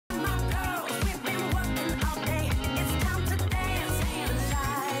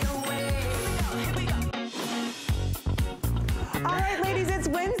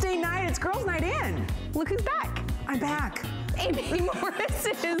look who's back. I'm back. Amy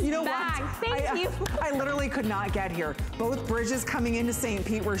Morrison is you know back. What? Thank you. I literally could not get here. Both bridges coming into St.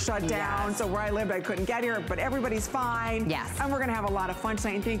 Pete were shut down, Yes. so where I lived, I couldn't get here, but everybody's fine. Yes. And we're gonna have a lot of fun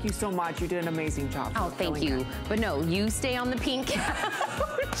tonight, and thank you so much. You did an amazing job. Oh, thank you. But no, you stay on the pink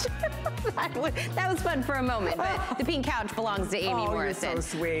couch. that was fun for a moment, but the pink couch belongs to Amy Morrison. You're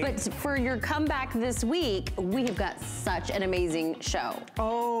so sweet. But for your comeback this week, we have got such an amazing show.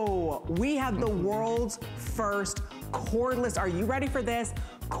 Oh, we have the world's first cordless, are you ready for this?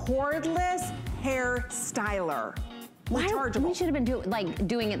 Cordless hair styler. Rechargeable. We should have been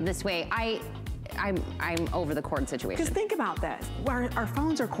doing it this way. I'm over the cord situation. Because think about this. Our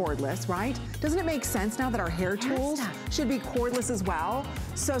phones are cordless, right? Doesn't it make sense now that our hair tools should be cordless as well?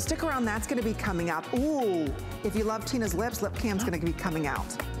 So stick around, that's gonna be coming up. Ooh, if you love Tina's lips, lip cam's gonna be coming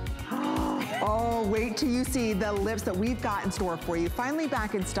out. Oh, wait till you see the lips that we've got in store for you. Finally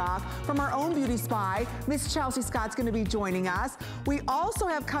back in stock from our own beauty spy, Miss Chelsea Scott's gonna be joining us. We also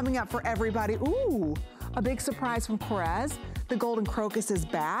have coming up for everybody, ooh, a big surprise from Corez. The Golden Crocus is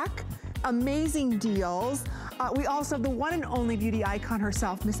back. Amazing deals. We also have the one and only beauty icon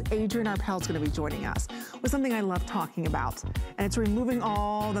herself, Miss Adrienne Arpel's gonna be joining us with something I love talking about. And it's removing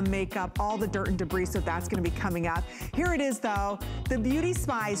all the makeup, all the dirt and debris, so that's gonna be coming up. Here it is though, the Beauty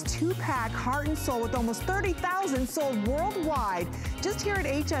Spies 2-pack Heart and Soul with almost 30,000 sold worldwide, just here at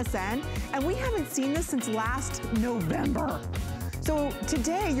HSN. And we haven't seen this since last November. So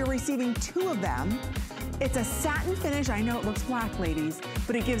today you're receiving 2 of them. It's a satin finish. I know it looks black, ladies,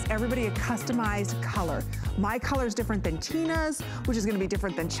 but it gives everybody a customized color. My color is different than Tina's, which is gonna be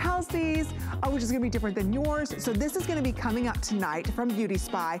different than Chelsea's, which is gonna be different than yours. So this is gonna be coming up tonight from Beauty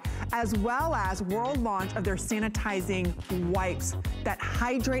Spy, as well as world launch of their sanitizing wipes that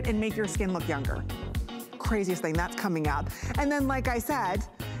hydrate and make your skin look younger. Craziest thing, that's coming up. And then, like I said,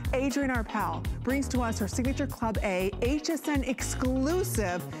 Adrienne Arpel brings to us her signature Club A HSN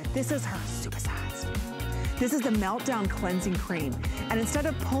exclusive. This is her supersized. This is the Meltdown Cleansing Cream. And instead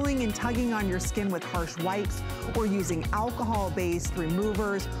of pulling and tugging on your skin with harsh wipes or using alcohol-based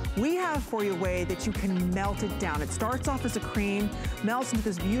removers, we have for you a way that you can melt it down. It starts off as a cream, melts into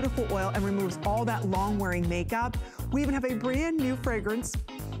this beautiful oil, and removes all that long-wearing makeup. We even have a brand new fragrance.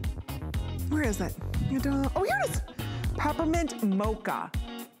 Where is it? Oh, here it is. Peppermint Mocha.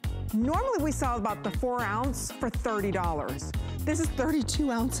 Normally we sell about the 4 ounce for $30. This is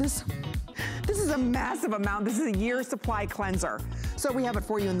 32 ounces. This is a massive amount. This is a year supply cleanser. So we have it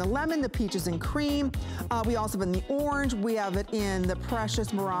for you in the lemon, the peaches and cream. We also have it in the orange. We have it in the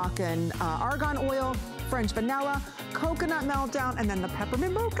precious Moroccan argan oil, French vanilla, coconut meltdown, and then the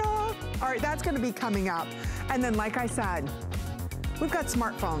peppermint mocha. All right, that's gonna be coming up. And then, like I said, we've got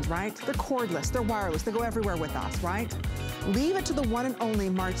smartphones, right? They're cordless, they're wireless, they go everywhere with us, right? Leave it to the one and only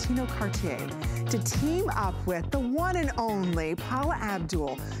Martino Cartier to team up with the one and only Paula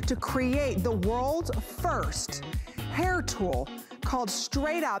Abdul to create the world's first hair tool called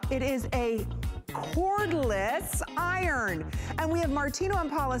Straight Up. It is a cordless iron. And we have Martino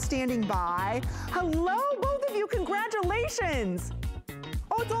and Paula standing by. Hello, both of you, congratulations.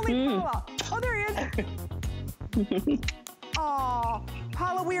 Oh, it's only Paula. Oh, there he is. Oh,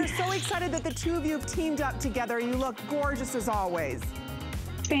 Paula, we are so excited that the two of you have teamed up together. You look gorgeous as always.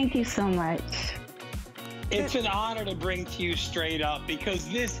 Thank you so much. It's an honor to bring to you Straight Up because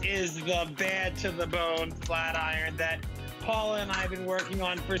this is the bad to the bone flat iron that Paula and I have been working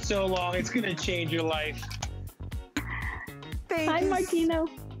on for so long. It's going to change your life. Hi, Martino.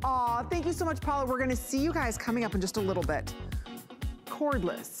 Aw, thank you so much, Paula. We're going to see you guys coming up in just a little bit.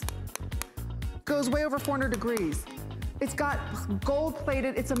 Cordless. Goes way over 400 degrees. It's got gold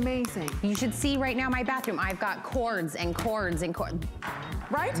plated, it's amazing. You should see right now my bathroom. I've got cords and cords and cords.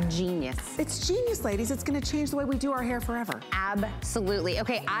 Right? Genius. It's genius, ladies. It's gonna change the way we do our hair forever. Absolutely.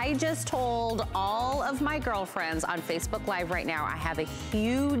 Okay, I just told all of my girlfriends on Facebook Live right now, I have a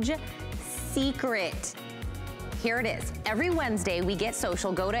huge secret. Here it is. Every Wednesday, we get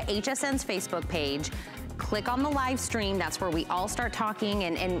social. Go to HSN's Facebook page. Click on the live stream. That's where we all start talking,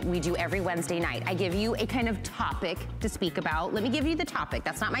 and we do every Wednesday night. I give you a kind of topic to speak about. Let me give you the topic.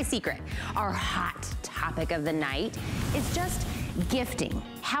 That's not my secret. Our hot topic of the night is just gifting.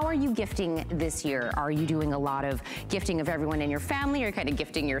 How are you gifting this year? Are you doing a lot of gifting of everyone in your family? Or kind of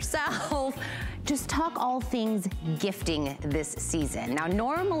gifting yourself? Just talk all things gifting this season. Now,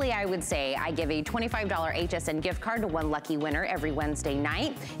 normally I would say I give a $25 HSN gift card to one lucky winner every Wednesday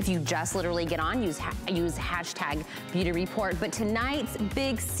night. If you just literally get on, use hashtag Beauty Report. But tonight's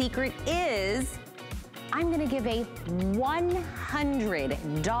big secret is I'm gonna give a $100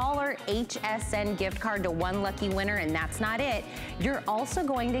 HSN gift card to one lucky winner, and that's not it. You're also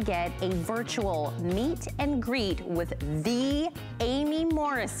going to get a virtual meet and greet with the Amy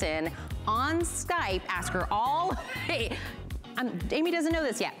Morrison on Skype. Ask her all, hey, Amy doesn't know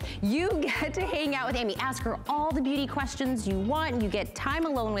this yet. You get to hang out with Amy, ask her all the beauty questions you want, and you get time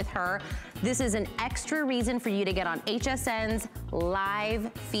alone with her. This is an extra reason for you to get on HSN's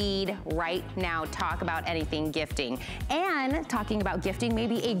live feed right now. Talk about anything gifting. And talking about gifting,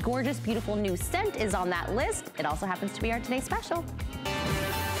 maybe a gorgeous, beautiful new scent is on that list. It also happens to be our today's special.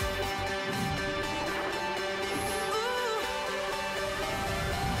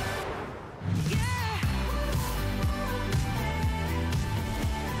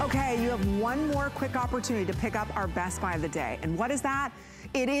 Okay, you have one more quick opportunity to pick up our best buy of the day. And what is that?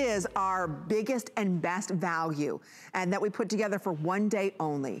 It is our biggest and best value, and that we put together for one day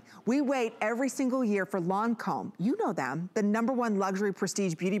only. We wait every single year for Lancome, you know them, the #1 luxury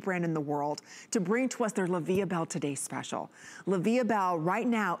prestige beauty brand in the world, to bring to us their La Vie Belle Today special. La Vie Belle right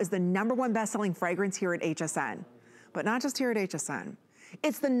now is the #1 best-selling fragrance here at HSN, but not just here at HSN.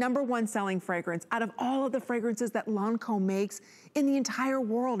 It's the #1 selling fragrance out of all of the fragrances that Lancome makes in the entire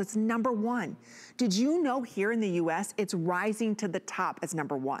world. It's #1. Did you know here in the US, it's rising to the top as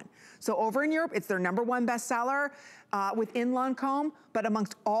 #1. So over in Europe, it's their #1 bestseller within Lancome, but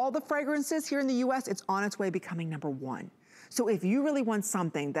amongst all the fragrances here in the US, it's on its way becoming #1. So if you really want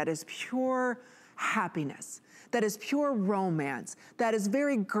something that is pure happiness, that is pure romance, that is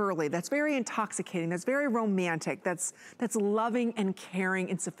very girly, that's very intoxicating, that's very romantic, that's loving and caring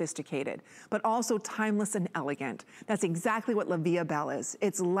and sophisticated, but also timeless and elegant. That's exactly what La Vie Belle is.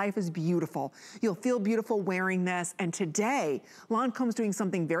 Its life is beautiful. You'll feel beautiful wearing this, and today, Lancome's doing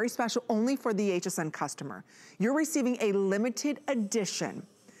something very special only for the HSN customer. You're receiving a limited edition,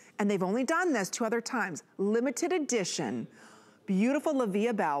 and they've only done this 2 other times, limited edition, beautiful La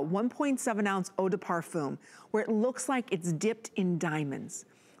Vie Belle 1.7 ounce eau de parfum, where it looks like it's dipped in diamonds,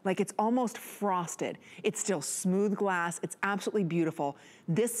 like it's almost frosted. It's still smooth glass, it's absolutely beautiful.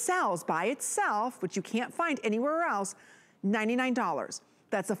 This sells by itself, which you can't find anywhere else, $99.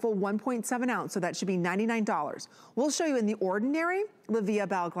 That's a full 1.7 ounce, so that should be $99. We'll show you in the ordinary La Vie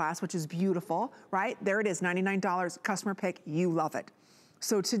Belle glass, which is beautiful, right? There it is, $99, customer pick, you love it.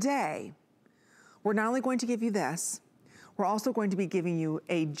 So today, we're not only going to give you this, we're also going to be giving you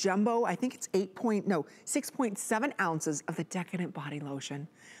a jumbo, I think it's 6.7 ounces of the Decadent Body Lotion.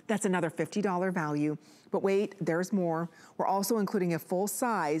 That's another $50 value. But wait, there's more. We're also including a full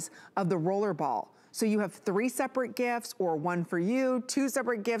size of the roller ball. So you have 3 separate gifts or 1 for you, 2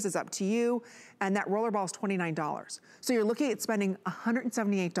 separate gifts, it's up to you. And that roller ball is $29. So you're looking at spending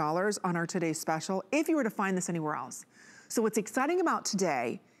 $178 on our today's special if you were to find this anywhere else. So what's exciting about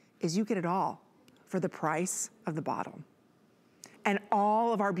today is you get it all for the price of the bottle. And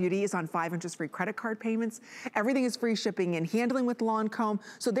all of our beauty is on 5 interest-free credit card payments. Everything is free shipping and handling with Lancome.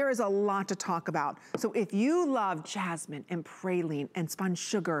 So there is a lot to talk about. So if you love jasmine and praline and spun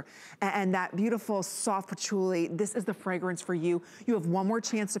sugar and that beautiful soft patchouli, this is the fragrance for you. You have one more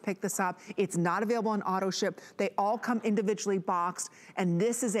chance to pick this up. It's not available on auto ship. They all come individually boxed. And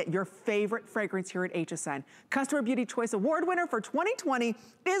this is it, your favorite fragrance here at HSN. Customer Beauty Choice Award winner for 2020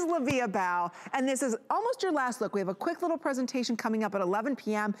 is La Vie Belle. And this is almost your last look. We have a quick little presentation coming up at 11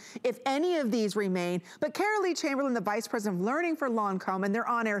 p.m. if any of these remain. But Carolee Chamberlain, the Vice President of Learning for Lancome, and their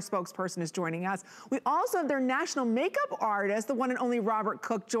on-air spokesperson is joining us. We also have their national makeup artist, the one and only Robert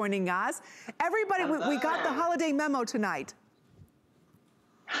Cook, joining us. Everybody, we got the holiday memo tonight.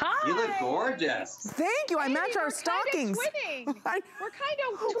 Hi. You look gorgeous. Thank you. Amy, I match our stockings. We're kind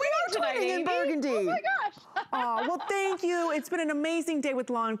of twinning tonight, in burgundy. Oh my gosh. Oh, well, thank you. It's been an amazing day with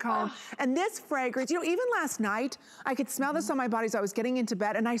Lancome. And this fragrance, you know, even last night, I could smell this on my body as I was getting into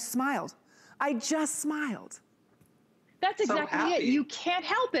bed, and I smiled. I just smiled. That's exactly it. You can't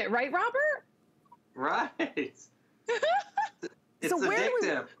help it, right, Robert? Right. It's so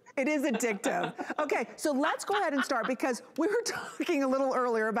addictive. It is addictive. Okay, so let's go ahead and start, because we were talking a little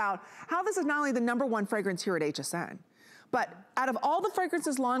earlier about how this is not only the #1 fragrance here at HSN, but out of all the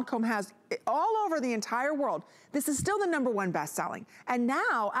fragrances Lancome has all over the entire world, this is still the #1 best-selling. And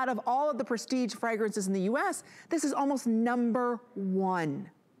now, out of all of the prestige fragrances in the US, this is almost #1.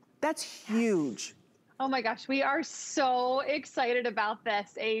 That's huge. Oh my gosh, we are so excited about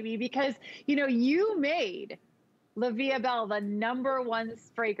this, Amy, because, you know, you made La Vie Belle, the #1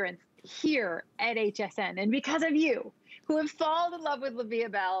 fragrance here at HSN. And because of you, who have fallen in love with La Vie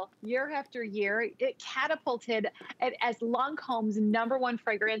Belle year after year, it catapulted it as Lancome's #1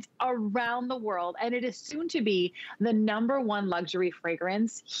 fragrance around the world. And it is soon to be the #1 luxury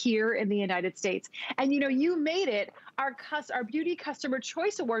fragrance here in the United States. And you know, you made it our Beauty Customer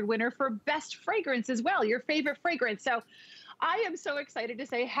Choice Award winner for Best Fragrance as well, your favorite fragrance. So I am so excited to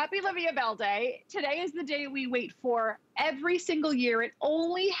say Happy La Vie Belle Day. Today is the day we wait for every single year. It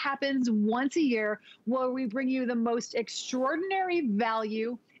only happens once a year, where we bring you the most extraordinary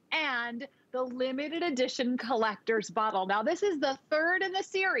value and the limited edition collector's bottle. Now, this is the 3rd in the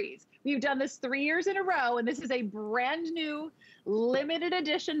series. We've done this 3 years in a row, and this is a brand new limited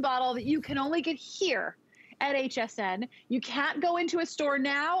edition bottle that you can only get here at HSN. You can't go into a store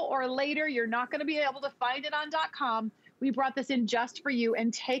now or later. You're not going to be able to find it on .com. We brought this in just for you,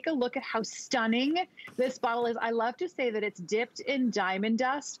 and take a look at how stunning this bottle is. I love to say that it's dipped in diamond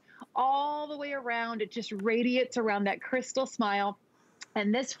dust all the way around. It just radiates around that crystal smile.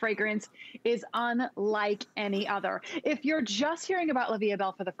 And this fragrance is unlike any other. If you're just hearing about La Vie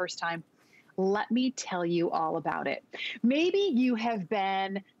Belle for the first time, let me tell you all about it. Maybe you have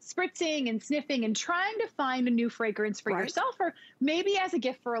been spritzing and sniffing and trying to find a new fragrance for yourself, or maybe as a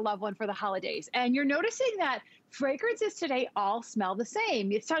gift for a loved one for the holidays. And you're noticing that fragrances today all smell the same.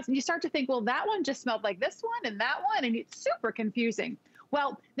 You start to think, well, that one just smelled like this one and that one, and it's super confusing.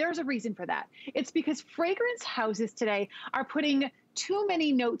 Well, there's a reason for that. It's because fragrance houses today are putting too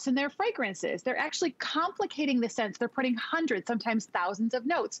many notes in their fragrances. They're actually complicating the scents. They're putting hundreds, sometimes thousands of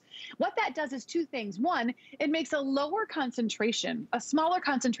notes. What that does is 2 things. One, it makes a lower concentration, a smaller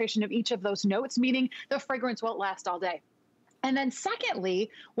concentration of each of those notes, meaning the fragrance won't last all day. And then secondly,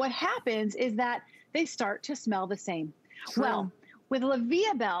 what happens is that they start to smell the same. True. Well, with La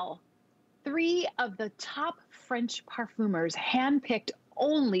Vie Belle, 3 of the top French parfumers handpicked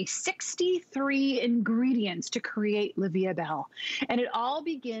only 63 ingredients to create La Vie Belle. And it all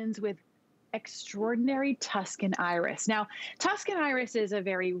begins with extraordinary Tuscan iris. Now, Tuscan iris is a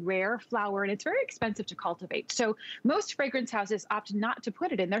very rare flower, and it's very expensive to cultivate. So most fragrance houses opt not to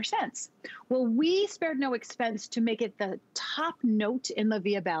put it in their scents. Well, we spared no expense to make it the top note in La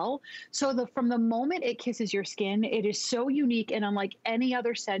Vie Belle. So from the moment it kisses your skin, it is so unique and unlike any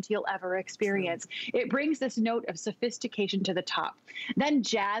other scent you'll ever experience. It brings this note of sophistication to the top. Then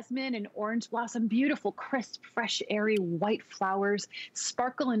jasmine and orange blossom, beautiful, crisp, fresh, airy white flowers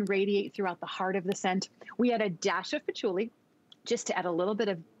sparkle and radiate throughout the heart of the scent. We add a dash of patchouli just to add a little bit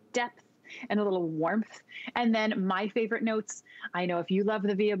of depth and a little warmth. And then my favorite notes, I know if you love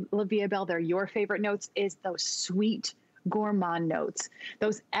La Vie Belle, they're your favorite notes, is those sweet gourmand notes,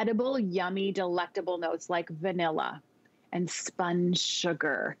 those edible, yummy, delectable notes like vanilla and spun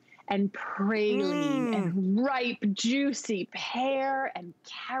sugar and praline and ripe, juicy pear and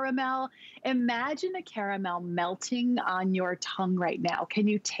caramel. Imagine a caramel melting on your tongue right now. Can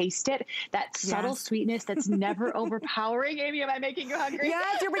you taste it? That subtle sweetness that's never overpowering. Amy, am I making you hungry?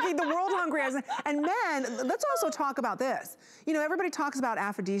 Yes, you're making the world hungry. And men, let's also talk about this. You know, everybody talks about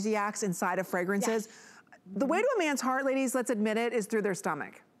aphrodisiacs inside of fragrances. Yes. The way to a man's heart, ladies, let's admit it, is through their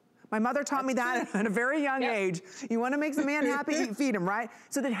stomach. My mother taught me that at a very young age. You want to make the man happy, feed him, right?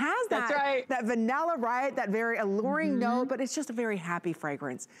 So that has that vanilla, right? That very alluring note, but it's just a very happy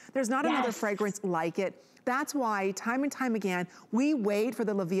fragrance. There's not another fragrance like it. That's why, time and time again, we wait for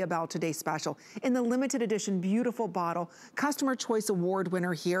the La Vie Belle Today special in the limited edition, beautiful bottle, Customer Choice Award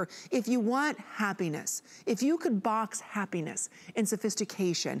winner here. If you want happiness, if you could box happiness and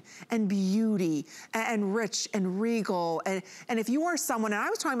sophistication and beauty and rich and regal, and if you are someone, and I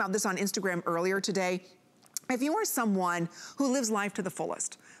was talking about this on Instagram earlier today, if you are someone who lives life to the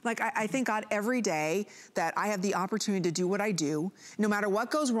fullest, like I thank God every day that I have the opportunity to do what I do, no matter what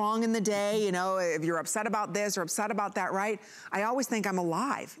goes wrong in the day, you know, if you're upset about this or upset about that, right? I always think I'm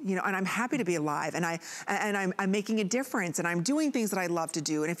alive, you know, and I'm happy to be alive, and I'm making a difference, and I'm doing things that I love to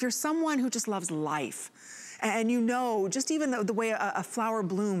do. And if you're someone who just loves life, and you know, just even the way a flower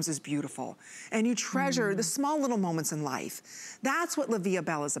blooms is beautiful, and you treasure the small little moments in life. That's what La Vie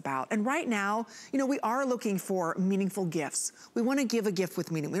Belle is about. And right now, you know, we are looking for meaningful gifts. We want to give a gift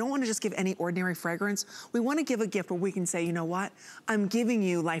with meaning. We don't want to just give any ordinary fragrance. We want to give a gift where we can say, you know what? I'm giving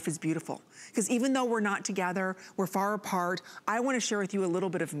you Life is Beautiful. Because even though we're not together, we're far apart, I want to share with you a little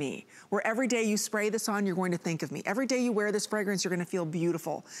bit of me, where every day you spray this on, you're going to think of me. Every day you wear this fragrance, you're going to feel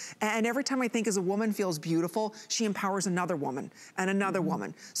beautiful. And every time I think as a woman feels beautiful, she empowers another woman and another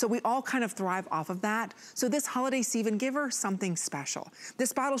woman. So we all kind of thrive off of that. So this holiday season, give her something special.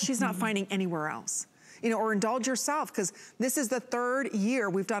 This bottle she's not finding anywhere else. or indulge yourself, because this is the 3rd year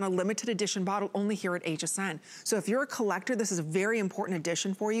we've done a limited edition bottle only here at HSN. So if you're a collector, this is a very important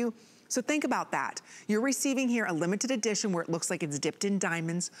addition for you. So think about that. You're receiving here a limited edition where it looks like it's dipped in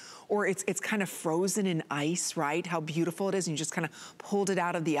diamonds, or it's kind of frozen in ice, right? How beautiful it is, and you just kind of pulled it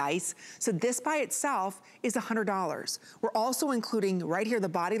out of the ice. So this by itself is $100. We're also including right here the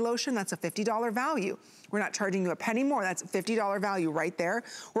body lotion, that's a $50 value. We're not charging you a penny more, that's a $50 value right there.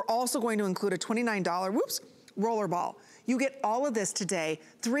 We're also going to include a $29, roller ball. You get all of this today,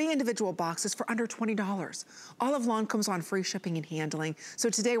 3 individual boxes for under $20. Olive Lawn comes on free shipping and handling. So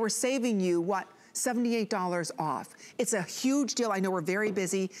today we're saving you, what? $78 off. It's a huge deal. I know we're very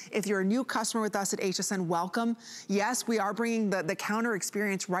busy. If you're a new customer with us at HSN, welcome. Yes, we are bringing the counter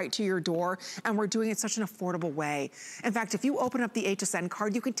experience right to your door, and we're doing it such an affordable way. In fact, if you open up the HSN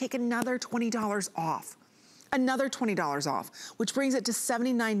card, you can take another $20 off. Another $20 off, which brings it to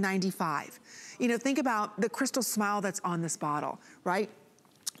 $79.95. Think about the crystal smile that's on this bottle, right?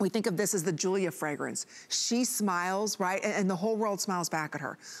 We think of this as the Julia fragrance. She smiles, right? And the whole world smiles back at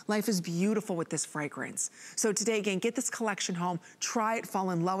her. Life is beautiful with this fragrance. So today, again, get this collection home, try it, fall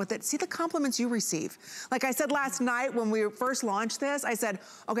in love with it, see the compliments you receive. Like I said last night when we first launched this, I said,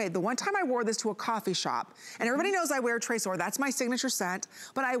 okay, the one time I wore this to a coffee shop, and everybody knows I wear Tresor, that's my signature scent,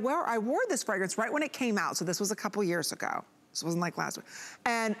 but I wore this fragrance right when it came out, so this was a couple years ago. This wasn't like last week.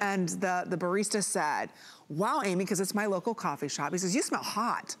 And the barista said, wow, Amy, because it's my local coffee shop. He says, you smell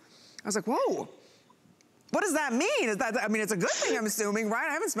hot. I was like, whoa, what does that mean? Is that, I mean, it's a good thing, I'm assuming, right?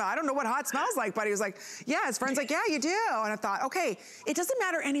 I don't know what hot smells like, but he was like, yeah, his friend's like, yeah, you do. And I thought, okay, it doesn't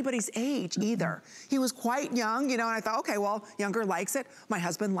matter anybody's age either. He was quite young, and I thought, okay, well, younger likes it. My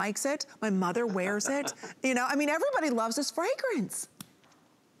husband likes it. My mother wears it. I mean, everybody loves this fragrance.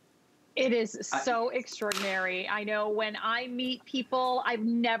 It is so extraordinary. I know when I meet people, I've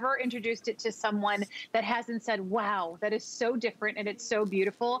never introduced it to someone that hasn't said, wow, that is so different and it's so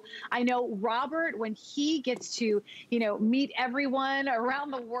beautiful. I know Robert, when he gets to, meet everyone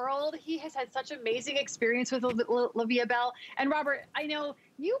around the world, he has had such amazing experience with Olivia Bell. And Robert, I know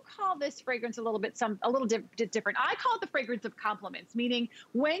you call this fragrance a little different. I call it the fragrance of compliments, meaning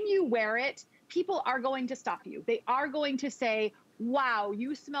when you wear it, people are going to stop you. They are going to say, wow,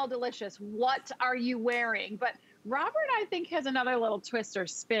 you smell delicious. What are you wearing? But Robert, I think, has another little twist or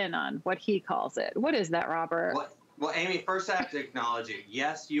spin on what he calls it. What is that, Robert? Well, Amy, first I have to acknowledge you.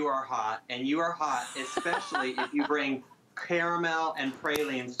 Yes, you are hot, and you are hot, especially if you bring caramel and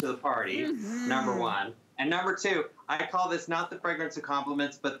pralines to the party, number one. And number two, I call this not the fragrance of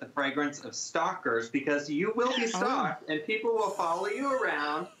compliments, but the fragrance of stalkers, because you will be stalked, and people will follow you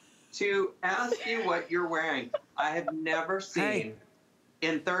around to ask you what you're wearing. I have never seen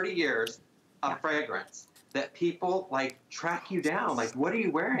in 30 years a fragrance that people track you down. Like, what are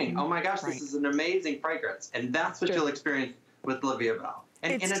you wearing? Oh my gosh, this is an amazing fragrance. And that's what you'll experience with Olivia Bell.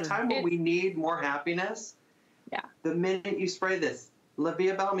 And in a time where we need more happiness, the minute you spray this,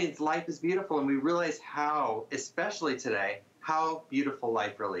 Olivia Bell means life is beautiful. And we realize how, especially today, how beautiful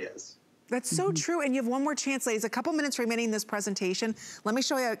life really is. That's so true, and you have one more chance, ladies. A couple minutes remaining in this presentation. Let me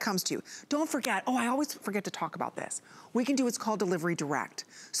show you how it comes to you. Don't forget, I always forget to talk about this. We can do what's called delivery direct.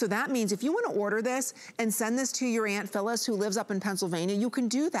 So that means if you wanna order this and send this to your Aunt Phyllis who lives up in Pennsylvania, you can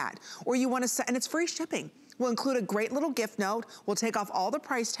do that. Or you wanna send, and it's free shipping. We'll include a great little gift note. We'll take off all the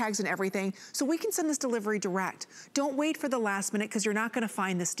price tags and everything, so we can send this delivery direct. Don't wait for the last minute, because you're not gonna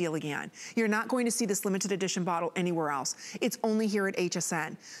find this deal again. You're not going to see this limited edition bottle anywhere else. It's only here at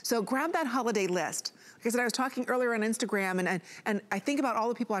HSN. So grab that holiday list. Like I said, I was talking earlier on Instagram, and I think about all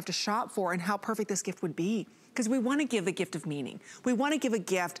the people I have to shop for and how perfect this gift would be. Because we want to give a gift of meaning. We want to give a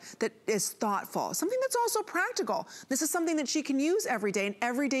gift that is thoughtful, something that's also practical. This is something that she can use every day, and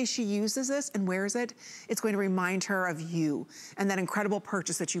every day she uses this and wears it, it's going to remind her of you and that incredible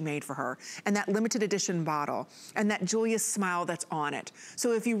purchase that you made for her, and that limited edition bottle, and that Julia smile that's on it.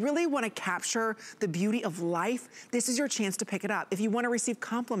 So if you really want to capture the beauty of life, this is your chance to pick it up. If you want to receive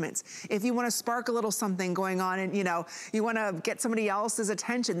compliments, if you want to spark a little something going on, and you want to get somebody else's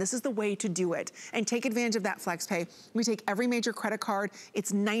attention, this is the way to do it. And take advantage of that FlexPay. We take every major credit card.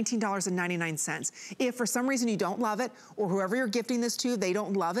 It's $19.99. If for some reason you don't love it, or whoever you're gifting this to, they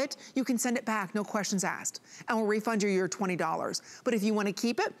don't love it, you can send it back, no questions asked, and we'll refund you your $20. But if you want to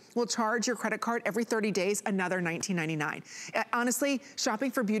keep it, we'll charge your credit card every 30 days another $19.99. Honestly,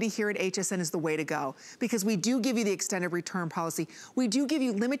 shopping for beauty here at HSN is the way to go, because we do give you the extended return policy. We do give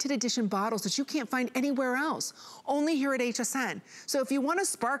you limited edition bottles that you can't find anywhere else, only here at HSN. So if you want to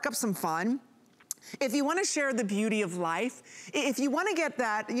spark up some fun, If you want to share the beauty of life, if you want to get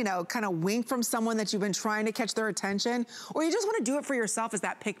that, you know, kind of wink from someone that you've been trying to catch their attention, or you just want to do it for yourself as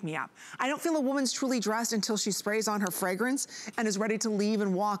that pick-me-up. I don't feel a woman's truly dressed until she sprays on her fragrance and is ready to leave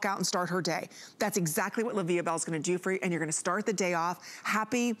and walk out and start her day. That's exactly what La Vie est Belle is going to do for you, and you're going to start the day off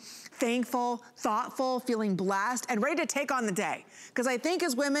happy, thankful, thoughtful, feeling blessed, and ready to take on the day. Because I think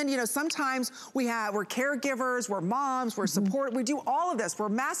as women, you know, sometimes we're caregivers, we're moms, we're support, we do all of this. We're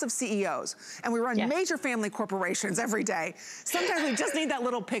massive CEOs, and we run major family corporations every day. Sometimes we just need that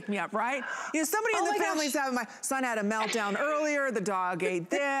little pick-me-up, right? You know, somebody in the family's having, my son had a meltdown earlier, the dog ate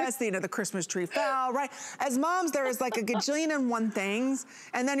this, you know, the Christmas tree fell, right? As moms, there is like a gajillion and one things,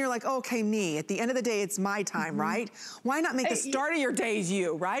 and then you're like, okay, me. At the end of the day, it's my time, right? Why not make the start of your days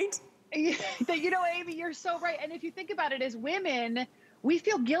you, right? You know, Amy, you're so right. And if you think about it, as women, we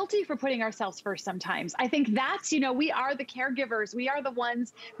feel guilty for putting ourselves first sometimes. I think that's, you know, we are the caregivers. We are the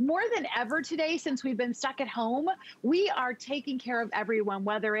ones more than ever today, since we've been stuck at home, we are taking care of everyone,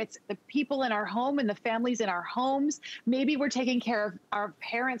 whether it's the people in our home and the families in our homes. Maybe we're taking care of our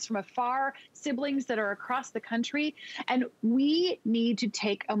parents from afar, siblings that are across the country. And we need to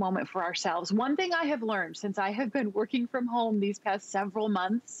take a moment for ourselves. One thing I have learned since I have been working from home these past several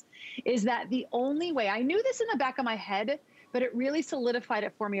months is that the only way, I knew this in the back of my head, but it really solidified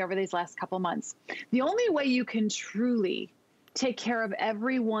it for me over these last couple months. The only way you can truly take care of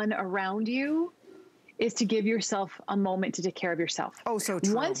everyone around you is to give yourself a moment to take care of yourself. Oh, so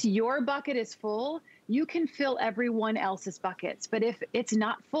true. Once your bucket is full, you can fill everyone else's buckets. But if it's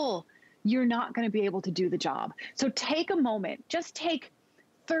not full, you're not going to be able to do the job. So take a moment, just take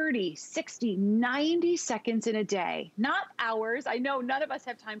 30, 60, 90 seconds in a day, not hours. I know none of us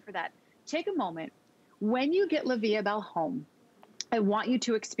have time for that. Take a moment. When you get La Vie est Belle home, I want you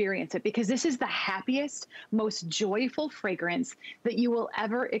to experience it, because this is the happiest, most joyful fragrance that you will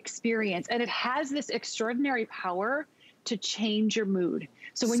ever experience. And it has this extraordinary power to change your mood.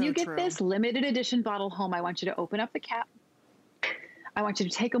 So when you get this limited edition bottle home, I want you to open up the cap. I want you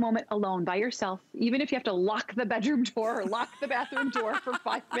to take a moment alone by yourself, even if you have to lock the bedroom door or lock the bathroom door for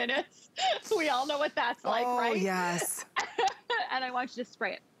 5 minutes. We all know what that's like, right? Oh, yes. And I want you to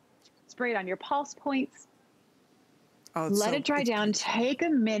spray it. Spray it on your pulse points. Oh, let it dry down. Take a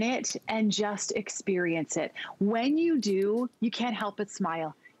minute and just experience it. When you do, you can't help but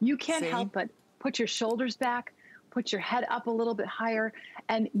smile. You can't help but put your shoulders back, put your head up a little bit higher,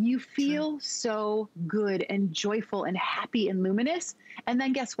 and you feel so good and joyful and happy and luminous. And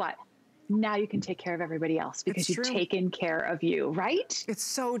then guess what? Now you can take care of everybody else because you've taken care of you, right? It's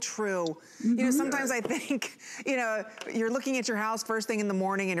so true. You know, sometimes I think, you know, you're looking at your house first thing in the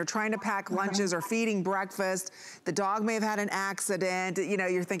morning and you're trying to pack lunches or feeding breakfast. The dog may have had an accident. You know,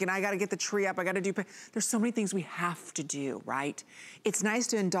 you're thinking, I got to get the tree up. I got to do, there's so many things we have to do, right? It's nice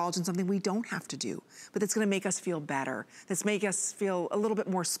to indulge in something we don't have to do, but that's going to make us feel better. That's make us feel a little bit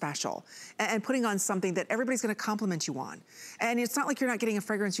more special, and putting on something that everybody's going to compliment you on. And it's not like you're not getting a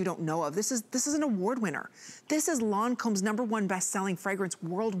fragrance you don't know of. This is an award winner. This is Lancome's #1 best-selling fragrance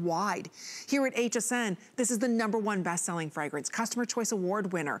worldwide. Here at HSN, this is the #1 best-selling fragrance, Customer Choice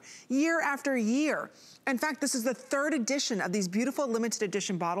Award winner, year after year. In fact, this is the 3rd edition of these beautiful limited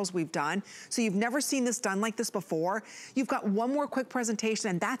edition bottles we've done. So you've never seen this done like this before. You've got one more quick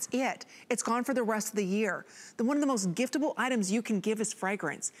presentation and that's it. It's gone for the rest of the year. One of the most giftable items you can give is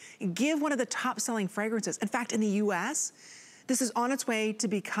fragrance. Give one of the top selling fragrances. In fact, in the US, this is on its way to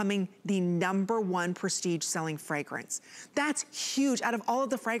becoming the #1 prestige selling fragrance. That's huge out of all of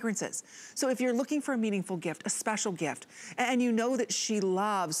the fragrances. So if you're looking for a meaningful gift, a special gift, and you know that she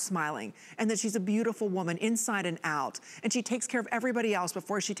loves smiling and that she's a beautiful woman inside and out, and she takes care of everybody else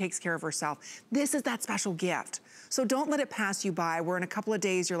before she takes care of herself, this is that special gift. So don't let it pass you by where in a couple of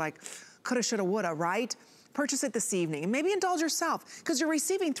days you're like, coulda, shoulda, woulda, right? Purchase it this evening and maybe indulge yourself, because you're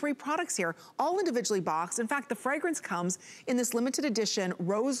receiving 3 products here, all individually boxed. In fact, the fragrance comes in this limited edition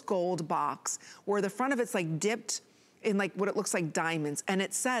rose gold box where the front of it's like dipped in like what it looks like diamonds, and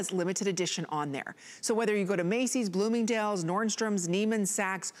it says limited edition on there. So whether you go to Macy's, Bloomingdale's, Nordstrom's, Neiman,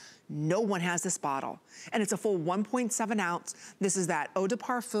 Saks, no one has this bottle. And it's a full 1.7 ounce. This is that eau de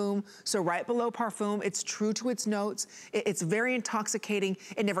parfum, so right below parfum, it's true to its notes. It's very intoxicating.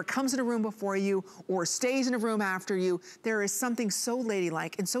 It never comes in a room before you or stays in a room after you. There is something so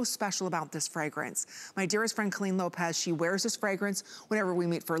ladylike and so special about this fragrance. My dearest friend Colleen Lopez, she wears this fragrance whenever we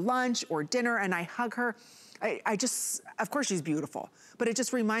meet for lunch or dinner, and I hug her. I just, of course she's beautiful, but it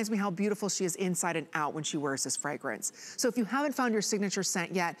just reminds me how beautiful she is inside and out when she wears this fragrance. So if you haven't found your signature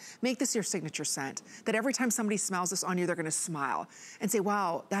scent yet, Make this your signature scent, that every time somebody smells this on you, they're gonna smile and say,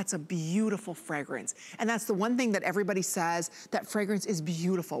 wow, that's a beautiful fragrance. And that's the one thing that everybody says, that fragrance is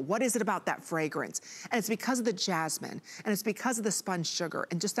beautiful. What is it about that fragrance? And it's because of the jasmine, and it's because of the spun sugar,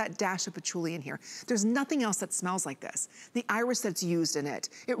 and just that dash of patchouli in here. There's nothing else that smells like this. The iris that's used in it,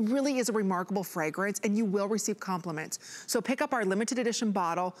 it really is a remarkable fragrance, and you will receive compliments. So pick up our limited edition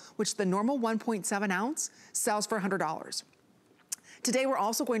bottle, which the normal 1.7 ounce sells for $100. Today, we're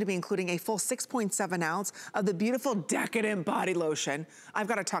also going to be including a full 6.7 ounce of the beautiful Decadent body lotion. I've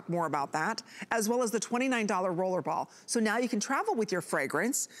got to talk more about that, as well as the $29 roller ball. So now you can travel with your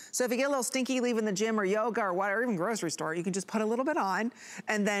fragrance. So if you get a little stinky leaving the gym or yoga or whatever, even grocery store, you can just put a little bit on,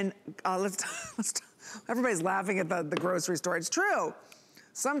 and then everybody's laughing at the grocery store. It's true.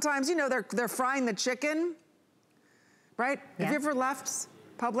 Sometimes, you know, they're frying the chicken, right? Yeah. Have you ever left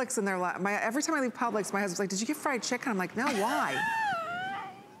Publix and every time I leave Publix, my husband's like, did you get fried chicken? I'm like, no, why?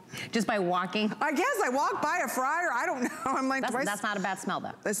 Just by walking? I guess I walk by a fryer, I don't know. I'm like, that's not a bad smell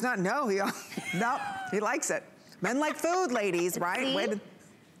though. It's not, no, he likes it. Men like food, ladies, right?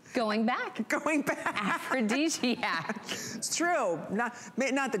 Going back. Going back. Aphrodisiac. It's true. Not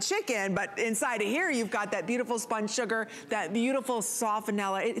the chicken, but inside of here, you've got that beautiful spun sugar, that beautiful soft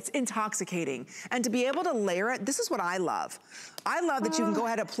vanilla. It's intoxicating. And to be able to layer it, this is what I love. I love that you can go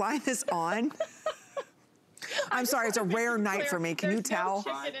ahead and apply this on. I'm sorry, it's a rare night for me. Can you tell? There's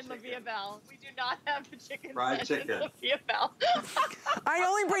no chicken in La Vie Belle. We do not have a chicken fried chicken in La Vie Belle. I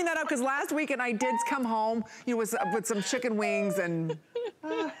only bring that up because last weekend I did come home, you know, with some chicken wings and.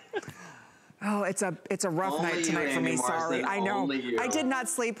 Oh, it's a rough only night tonight for me. Morrison, sorry, I know. I did not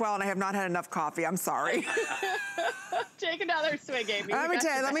sleep well, and I have not had enough coffee. I'm sorry. Take another swig, Amy. Let me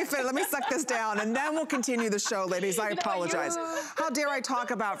tell you. Let me suck this down, and then we'll continue the show, ladies. I apologize. How dare I talk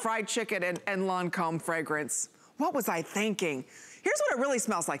about fried chicken and Lancome fragrance? What was I thinking? Here's what it really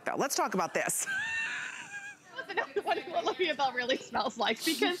smells like, though. Let's talk about this. What La Vie Belle really smells like,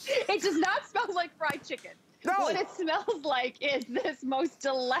 because it does not smell like fried chicken. No. What it smells like is this most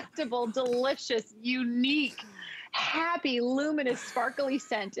delectable, delicious, unique, happy, luminous, sparkly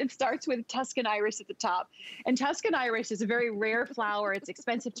scent. It starts with Tuscan iris at the top. And Tuscan iris is a very rare flower. It's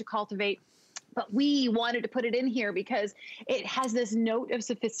expensive to cultivate. But we wanted to put it in here because it has this note of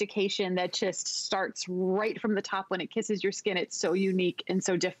sophistication that just starts right from the top when it kisses your skin. It's so unique and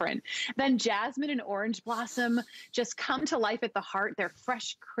so different. Then jasmine and orange blossom just come to life at the heart. They're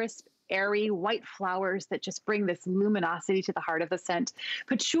fresh, crisp, airy white flowers that just bring this luminosity to the heart of the scent.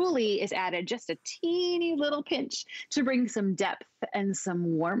 Patchouli is added just a teeny little pinch to bring some depth and some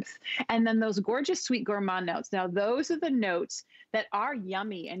warmth. And then those gorgeous sweet gourmand notes. Now, those are the notes that are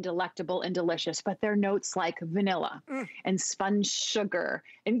yummy and delectable and delicious, but they're notes like vanilla and spun sugar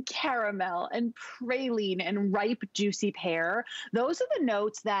and caramel and praline and ripe, juicy pear. Those are the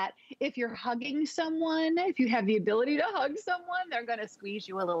notes that if you're hugging someone, if you have the ability to hug someone, they're going to squeeze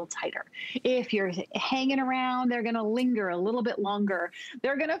you a little tighter. If you're hanging around, they're going to linger a little bit longer.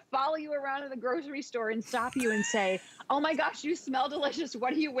 They're going to follow you around in the grocery store and stop you and say, oh my gosh, you smell delicious.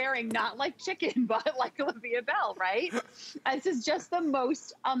 What are you wearing? Not like chicken, but like La Vie Belle, right? This is just the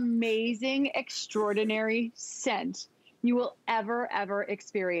most amazing, extraordinary scent you will ever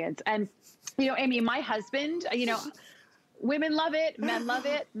experience. And, you know, Amy, my husband, you know, women love it, men love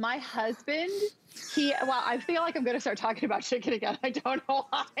it. My husband, well, I feel like I'm going to start talking about chicken again. I don't know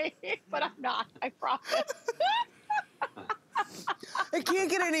why, but I'm not, I promise. It can't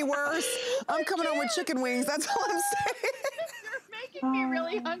get any worse. I'm coming on with chicken wings. That's all I'm saying. You're making me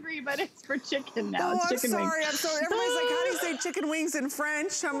really hungry, but it's for chicken now. Oh, it's chicken I'm sorry. wings. I'm sorry. Everybody's like, how do you say chicken wings in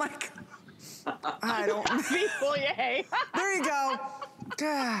French? I'm like, I don't. There you go.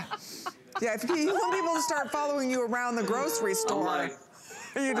 Yeah, if you want people to start following you around the grocery store,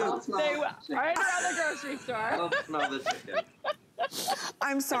 you do. They will. Right around the grocery store. I don't smell the chicken.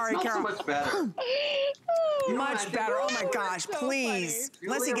 I'm sorry, Carol. Much better. Much better. Oh my gosh, so please.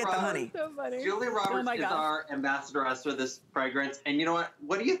 Let's get the honey. So funny. Julie Roberts is our ambassadoress for this fragrance. And you know what?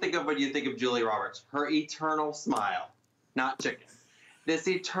 What do you think of when you think of Julie Roberts? Her eternal smile, not chicken. This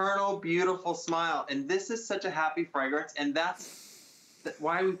eternal, beautiful smile. And this is such a happy fragrance. And that's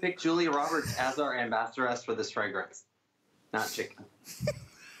why we picked Julie Roberts as our ambassadoress for this fragrance, not chicken.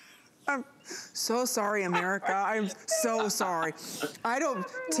 I'm so sorry, America. I'm so sorry. Tina.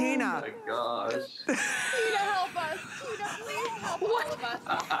 Oh my gosh. Tina, help us. Tina, please help all of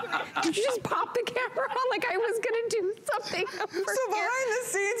us. Did you just pop the camera on like I was going to do something over So behind the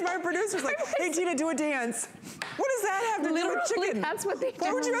scenes, my producer's like, hey, Tina, do a dance. What does that have to do with chicken? That's what they do.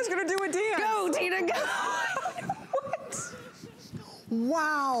 Why would you guys going to do a dance? Go, Tina, go. What?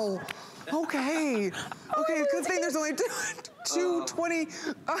 Wow. Okay. Okay, good thing there's only two. 2:20.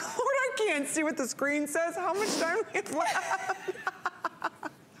 Lord, I can't see what the screen says. How much time we have left?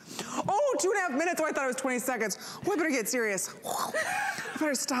 Oh, 2.5 minutes. Oh, I thought it was 20 seconds. We better get serious. I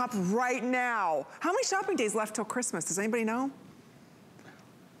better stop right now. How many shopping days left till Christmas? Does anybody know?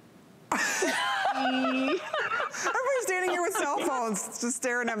 Everybody's standing here with cell phones just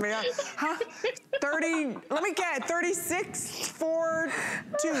staring at me. Huh? 30, let me get 36, 4,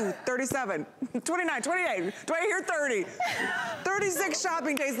 2, 37, 29, 28. Do I hear 30? 36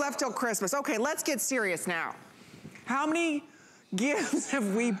 shopping days left till Christmas. Okay, let's get serious now. How many gifts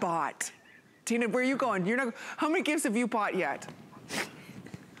have we bought? Tina, where are you going? You're not, how many gifts have you bought yet?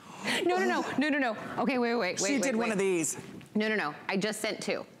 No. Okay, wait. She did one of these. No. I just sent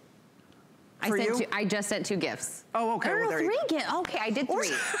 2. I just sent 2 gifts. Oh, okay. No, 3 gifts. Okay, I did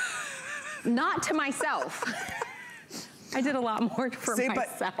 3. Not to myself. I did a lot more for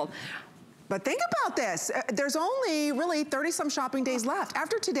myself. But think about this. There's only really 30-some shopping days left.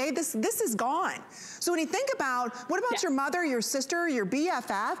 After today, this is gone. So when you think about, what about your mother, your sister, your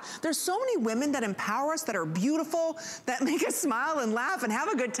BFF? There's so many women that empower us, that are beautiful, that make us smile and laugh and have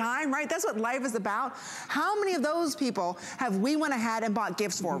a good time, right? That's what life is about. How many of those people have we went ahead and bought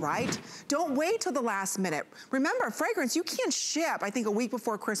gifts for, right? Don't wait till the last minute. Remember, fragrance, you can't ship, I think, a week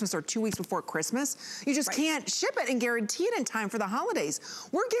before Christmas or 2 weeks before Christmas. You just can't ship it and guarantee it in time for the holidays.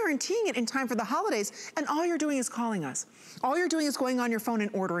 We're guaranteeing it in time for the holidays, and all you're doing is calling us. All you're doing is going on your phone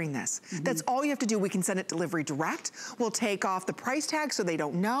and ordering this. That's all you have to do. We can send it delivery direct. We'll take off the price tag so they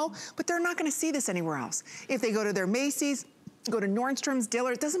don't know, but they're not gonna see this anywhere else. If they go to their Macy's, go to Nordstrom's,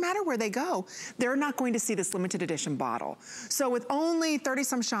 Dillard's, it doesn't matter where they go, they're not going to see this limited edition bottle. So with only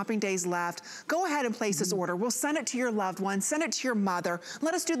 30-some shopping days left, go ahead and place this order. We'll send it to your loved one, send it to your mother,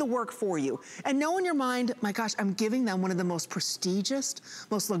 let us do the work for you. And know in your mind, my gosh, I'm giving them one of the most prestigious,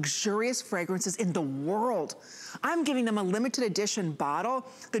 most luxurious fragrances in the world. I'm giving them a limited edition bottle,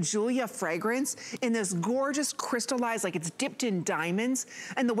 the Julia fragrance, in this gorgeous crystallized, like it's dipped in diamonds.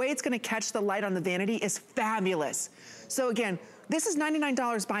 And the way it's gonna catch the light on the vanity is fabulous. So again, this is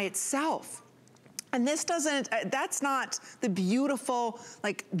 $99 by itself. And this doesn't, that's not the beautiful,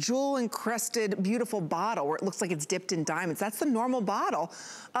 like jewel encrusted, beautiful bottle where it looks like it's dipped in diamonds. That's the normal bottle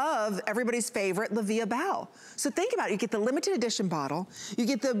of everybody's favorite La Vie Belle. So think about it, you get the limited edition bottle, you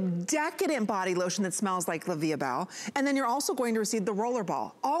get the decadent body lotion that smells like La Vie Belle, and then you're also going to receive the roller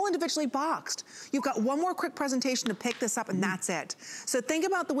ball, all individually boxed. You've got one more quick presentation to pick this up and that's it. So think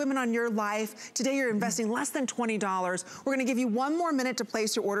about the women on your life. Today you're investing less than $20. We're gonna give you one more minute to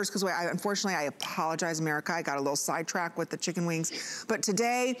place your orders because unfortunately I apologize, America. I got a little sidetracked with the chicken wings. But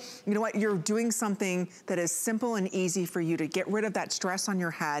today, you know what? You're doing something that is simple and easy for you to get rid of that stress on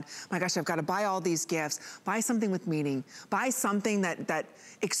your head. My gosh, I've got to buy all these gifts. Buy something with meaning. Buy something that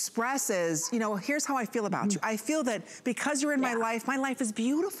expresses, you know, here's how I feel about you. I feel that because you're in my life is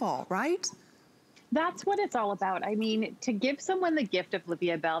beautiful, right? That's what it's all about. I mean, to give someone the gift of La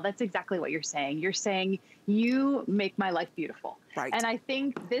Vie Belle, that's exactly what you're saying. You're saying, you make my life beautiful. Right. And I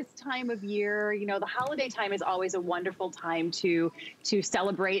think this time of year, you know, the holiday time is always a wonderful time to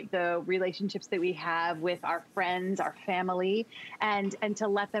celebrate the relationships that we have with our friends, our family, and to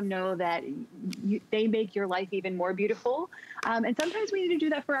let them know that they make your life even more beautiful. And sometimes we need to do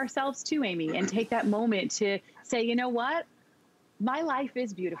that for ourselves too, Amy, and take that moment to say, you know what? My life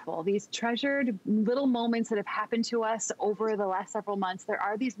is beautiful. These treasured little moments that have happened to us over the last several months, there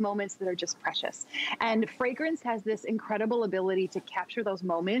are these moments that are just precious. And fragrance has this incredible ability to capture those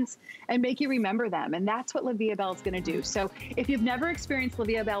moments and make you remember them. And that's what La Vie Belle is going to do. So if you've never experienced La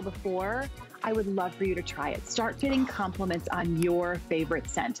Vie Belle before, I would love for you to try it. Start getting compliments on your favorite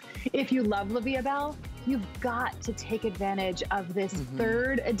scent. If you love La Vie Belle, you've got to take advantage of this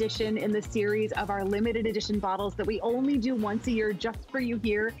third edition in the series of our limited edition bottles that we only do once a year just for you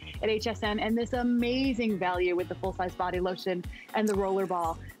here at HSN, and this amazing value with the full-size body lotion and the roller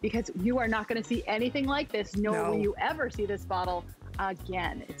ball, because you are not going to see anything like this, nor will you ever see this bottle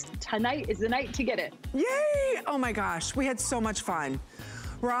again. Tonight is the night to get it. Yay! Oh my gosh, we had so much fun.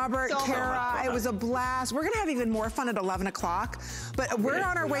 Robert, Kara, it was a blast. We're gonna have even more fun at 11 o'clock, but we're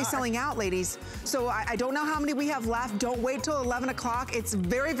on our way selling out, ladies. So I don't know how many we have left. Don't wait till 11 o'clock. It's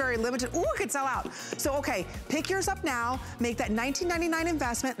very, very limited. Ooh, it could sell out. So, okay, pick yours up now. Make that $19.99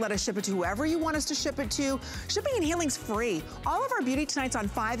 investment. Let us ship it to whoever you want us to ship it to. Shipping and healing's free. All of our Beauty Tonight's on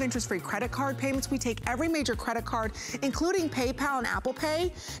 5 interest-free credit card payments. We take every major credit card, including PayPal and Apple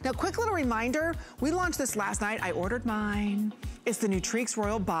Pay. Now, quick little reminder, we launched this last night. I ordered mine. It's the Nutrix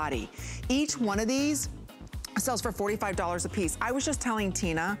Royal Body. Each one of these sells for $45 a piece. I was just telling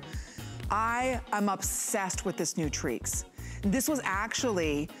Tina, I am obsessed with this Nutrix. This was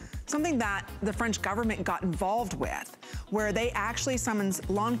actually something that the French government got involved with, where they actually summons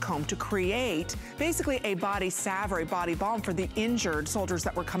Lancôme to create basically a body salve or a body balm for the injured soldiers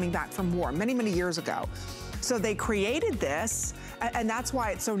that were coming back from war many, many years ago. So they created this, and that's why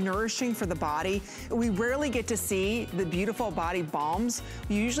it's so nourishing for the body. We rarely get to see the beautiful body balms.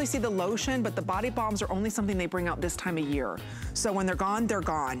 You usually see the lotion, but the body balms are only something they bring out this time of year. So when they're gone, they're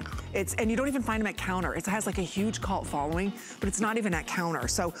gone. And you don't even find them at counter. It has like a huge cult following, but it's not even at counter.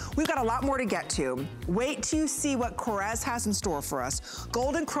 So we've got a lot more to get to. Wait till you see what Korres has in store for us.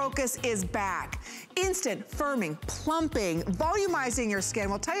 Golden Crocus is back. Instant, firming, plumping, volumizing your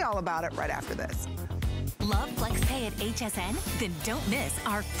skin. We'll tell you all about it right after this. Love FlexPay at HSN? Then don't miss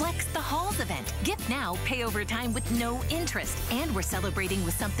our Flex the Halls event. Gift now, pay over time with no interest. And we're celebrating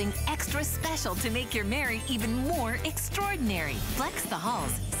with something extra special to make your Merry even more extraordinary. Flex the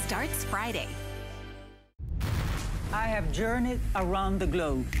Halls starts Friday. I have journeyed around the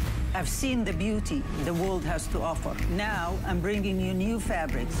globe. I've seen the beauty the world has to offer. Now I'm bringing you new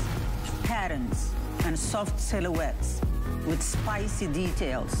fabrics, patterns, and soft silhouettes with spicy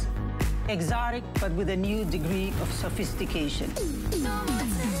details. Exotic, but with a new degree of sophistication.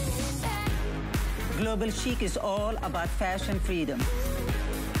 Global chic is all about fashion freedom.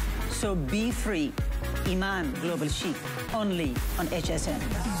 So be free. Iman Global Chic, only on HSN.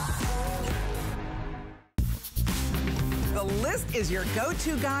 The list is your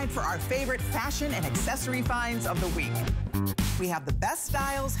go-to guide for our favorite fashion and accessory finds of the week. We have the best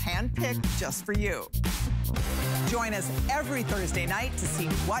styles handpicked just for you. Join us every Thursday night to see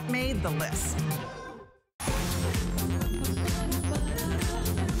what made the list.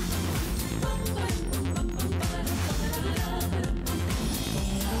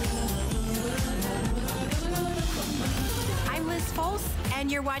 I'm Liz Folse,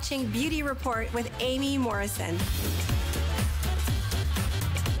 and you're watching Beauty Report with Amy Morrison.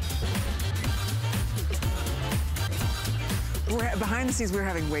 Behind the scenes, we're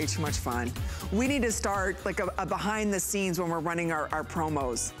having way too much fun. We need to start like a behind the scenes when we're running our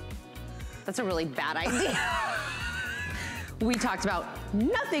promos. That's a really bad idea. We talked about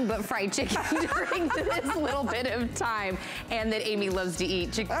nothing but fried chicken during this little bit of time, and that Amy loves to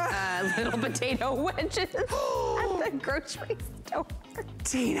eat little potato wedges at the grocery store.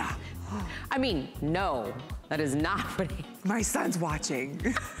 Tina. I mean, no, that is not what My son's watching.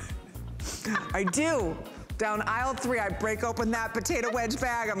 I do. Down aisle 3, I break open that potato wedge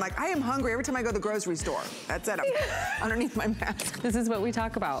bag. I'm like, I am hungry every time I go to the grocery store. That's it, I'm underneath my mask. This is what we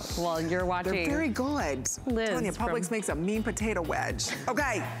talk about while you're watching. They're very good. I'm telling you, Publix makes a mean potato wedge.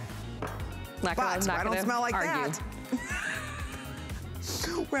 Okay, but I don't smell like argue. that.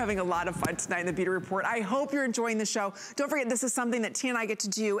 We're having a lot of fun tonight in the Beauty Report. I hope you're enjoying the show. Don't forget, this is something that Tina and I get to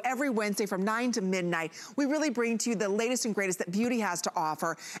do every Wednesday from 9 to midnight. We really bring to you the latest and greatest that beauty has to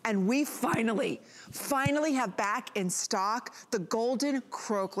offer. And we finally have back in stock the Golden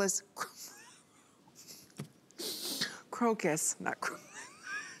Crocus. Crocus, not crocus.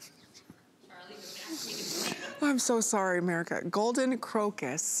 I'm so sorry, America. Golden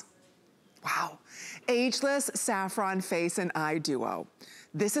Crocus. Wow. Ageless Saffron Face and Eye Duo.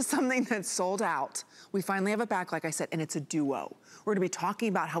 This is something that's sold out. We finally have it back, like I said, and it's a duo. We're gonna be talking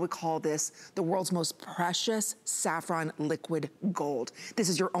about how we call this the world's most precious saffron liquid gold. This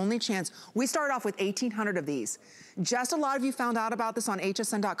is your only chance. We started off with 1,800 of these. Just a lot of you found out about this on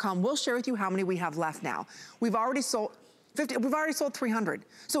hsn.com. We'll share with you how many we have left now. We've already sold 300.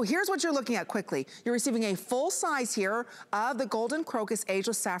 So here's what you're looking at quickly. You're receiving a full size here of the Golden Crocus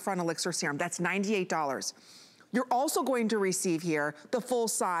Ageless Saffron Elixir Serum. That's $98. You're also going to receive here the full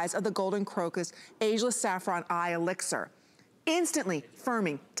size of the Golden Crocus Ageless Saffron Eye Elixir. Instantly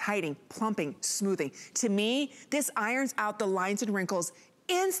firming, tightening, plumping, smoothing. To me, this irons out the lines and wrinkles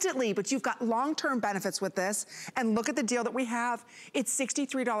instantly, but you've got long-term benefits with this. And look at the deal that we have. It's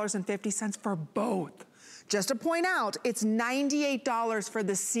 $63.50 for both. Just to point out, it's $98 for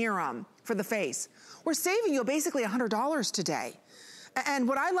the serum for the face. We're saving you basically $100 today. And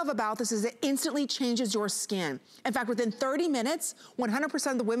what I love about this is it instantly changes your skin. In fact, within 30 minutes,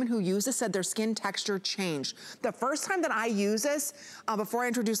 100% of the women who use this said their skin texture changed. The first time that I use this, before I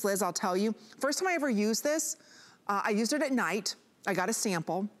introduce Liz, I'll tell you, first time I ever used this, I used it at night. I got a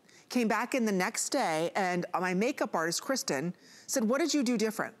sample, came back in the next day, and my makeup artist, Kristen, said, what did you do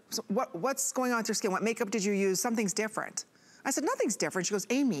different? So what's going on with your skin? What makeup did you use? Something's different. I said, nothing's different. She goes,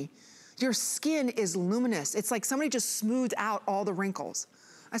 Amy, your skin is luminous. It's like somebody just smoothed out all the wrinkles.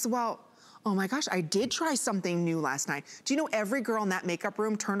 I said, well, oh my gosh, I did try something new last night. Do you know every girl in that makeup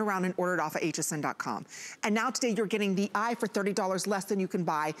room turned around and ordered off of hsn.com. And now today you're getting the eye for $30 less than you can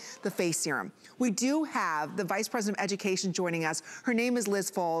buy the face serum. We do have the Vice President of Education joining us. Her name is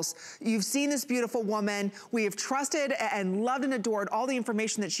Liz Foles. You've seen this beautiful woman. We have trusted and loved and adored all the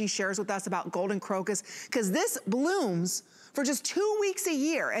information that she shares with us about golden crocus, because this blooms for just 2 weeks a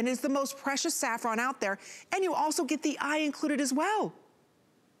year and is the most precious saffron out there. And you also get the eye included as well.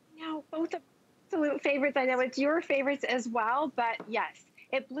 No, both absolute favorites. I know it's your favorites as well, but yes,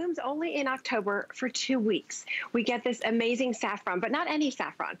 it blooms only in October for 2 weeks. We get this amazing saffron, but not any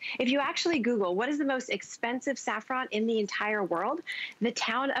saffron. If you actually Google what is the most expensive saffron in the entire world, the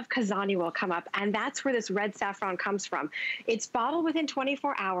town of Kazani will come up, and that's where this red saffron comes from. It's bottled within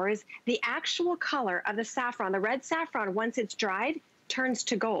 24 hours. The actual color of the saffron, the red saffron, once it's dried, turns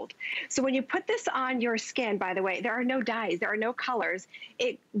to gold. So when you put this on your skin, by the way, there are no dyes, there are no colors.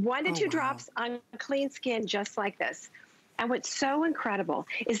 It 1 to 2 drops on clean skin just like this. And what's so incredible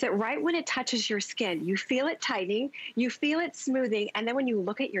is that right when it touches your skin, you feel it tightening, you feel it smoothing, and then when you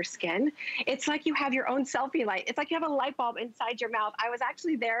look at your skin, it's like you have your own selfie light. It's like you have a light bulb inside your mouth. I was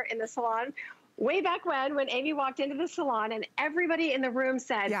actually there in the salon way back when Amy walked into the salon, and everybody in the room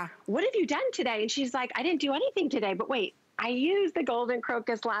said, what have you done today? And she's like, I didn't do anything today, but wait, I used the golden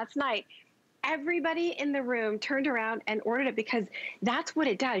crocus last night. Everybody in the room turned around and ordered it because that's what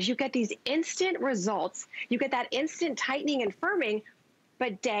it does. You get these instant results. You get that instant tightening and firming,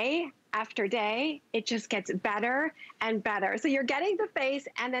 but day after day, it just gets better and better. So you're getting the face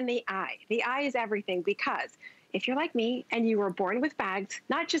and then the eye. The eye is everything, because if you're like me and you were born with bags,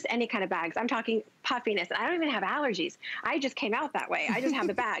 not just any kind of bags, I'm talking puffiness. I don't even have allergies. I just came out that way. I just have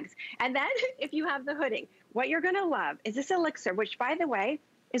the bags. And then if you have the hooding, what you're gonna love is this elixir, which by the way,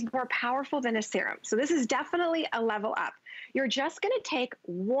 is more powerful than a serum. So this is definitely a level up. You're just gonna take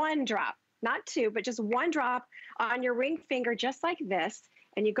 1 drop, not 2, but just 1 drop on your ring finger, just like this.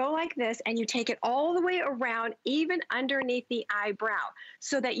 And you go like this, and you take it all the way around, even underneath the eyebrow,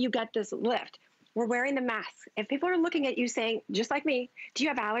 so that you get this lift. We're wearing the mask. If people are looking at you saying, just like me, do you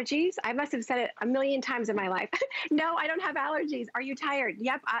have allergies? I must have said it a million times in my life. No, I don't have allergies. Are you tired?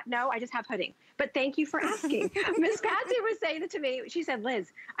 Yep, no, I just have hooding. But thank you for asking. Miss Patsy was saying to me, she said,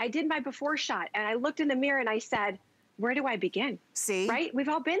 Liz, I did my before shot, and I looked in the mirror and I said, where do I begin? See? Right? We've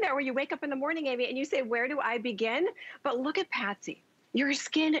all been there where you wake up in the morning, Amy, and you say, where do I begin? But look at Patsy. Your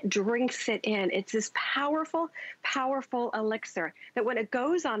skin drinks it in. It's this powerful, powerful elixir that when it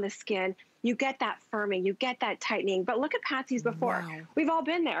goes on the skin, you get that firming, you get that tightening. But look at Patsy's before. Wow. We've all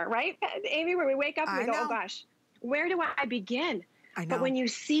been there, right? Amy, where we wake up and we go, oh gosh, where do I begin? I know. But when you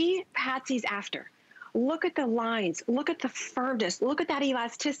see Patsy's after, look at the lines, look at the firmness, look at that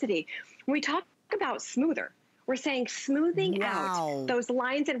elasticity. When we talk about smoother, we're saying smoothing out those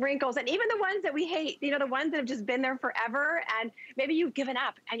lines and wrinkles, and even the ones that we hate, you know, the ones that have just been there forever, and maybe you've given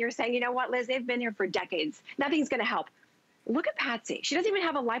up and you're saying, you know what, Liz, they've been here for decades. Nothing's gonna help. Look at Patsy. She doesn't even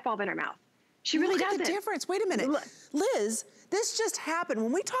have a light bulb in her mouth. She really doesn't. Look at the difference. Wait a minute. Liz, this just happened.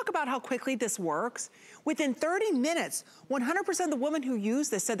 When we talk about how quickly this works, within 30 minutes, 100% of the women who use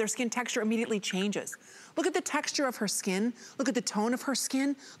this said their skin texture immediately changes. Look at the texture of her skin. Look at the tone of her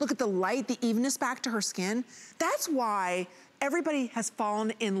skin. Look at the light, the evenness back to her skin. That's why everybody has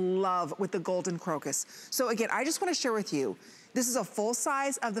fallen in love with the golden crocus. So again, I just want to share with you, this is a full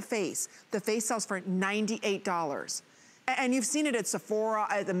size of the face. The face sells for $98. And you've seen it at Sephora,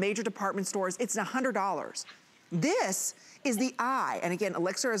 at the major department stores, it's $100. This is the eye. And again,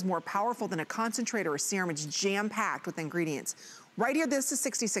 elixir is more powerful than a concentrate or a serum. It's jam-packed with ingredients. Right here, this is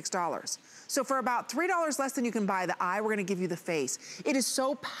 $66. So for about $3 less than you can buy the eye, we're gonna give you the face. It is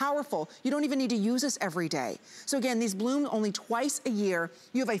so powerful, you don't even need to use this every day. So again, these bloom only twice a year.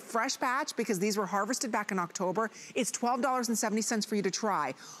 You have a fresh batch because these were harvested back in October. It's $12.70 for you to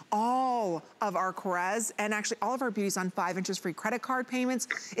try. All of our Corez and actually all of our beauties on 5 inches free credit card payments.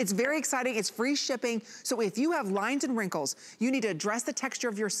 It's very exciting, it's free shipping. So if you have lines and wrinkles, you need to address the texture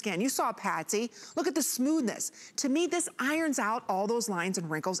of your skin. You saw Patsy, look at the smoothness. To me, this irons out all those lines and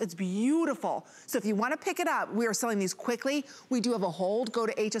wrinkles. It's beautiful. So if you want to pick it up, we are selling these quickly. We do have a hold. Go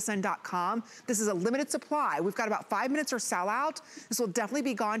to hsn.com. This is a limited supply. We've got about 5 minutes or sell out. This will definitely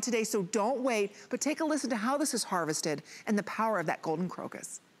be gone today, so don't wait. But take a listen to how this is harvested and the power of that golden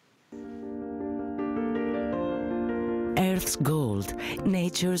crocus. Earth's gold,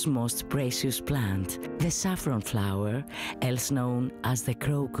 nature's most precious plant, the saffron flower, else known as the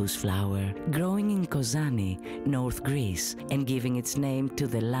crocus flower, growing in Kozani, North Greece, and giving its name to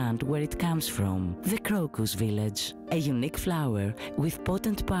the land where it comes from, the Crocus Village. A unique flower with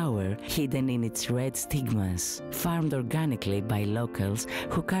potent power hidden in its red stigmas, farmed organically by locals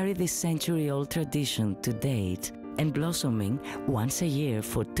who carry this century-old tradition to date, and blossoming once a year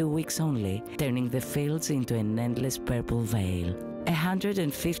for 2 weeks only, turning the fields into an endless purple veil.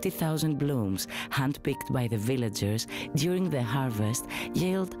 150,000 blooms, handpicked by the villagers during the harvest,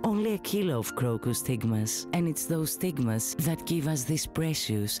 yield only a kilo of crocus stigmas. And it's those stigmas that give us this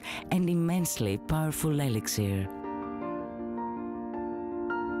precious and immensely powerful elixir.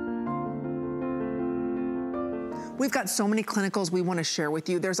 We've got so many clinicals we want to share with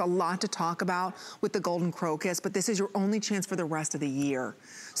you. There's a lot to talk about with the golden crocus, but this is your only chance for the rest of the year.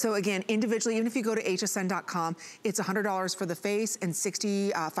 So again, individually, even if you go to hsn.com, it's $100 for the face and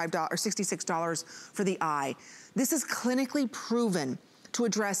 $66 for the eye. This is clinically proven to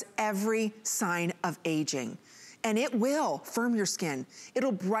address every sign of aging. And it will firm your skin.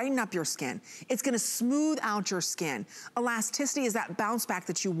 It'll brighten up your skin. It's gonna smooth out your skin. Elasticity is that bounce back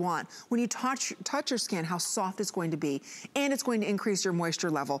that you want. When you touch your skin, how soft it's going to be. And it's going to increase your moisture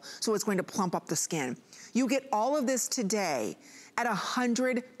level, so it's going to plump up the skin. You get all of this today at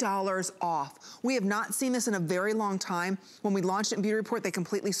 $100 off. We have not seen this in a very long time. When we launched it in Beauty Report, they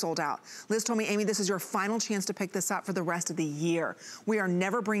completely sold out. Liz told me, Amy, this is your final chance to pick this up for the rest of the year. We are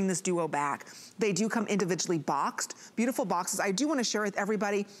never bringing this duo back. They do come individually boxed, beautiful boxes. I do want to share with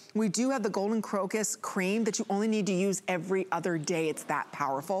everybody, we do have the Golden Crocus cream that you only need to use every other day. It's that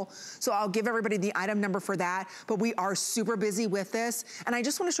powerful. So I'll give everybody the item number for that, but we are super busy with this. And I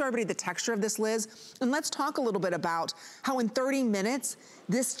just want to show everybody the texture of this, Liz. And let's talk a little bit about how in 30 minutes,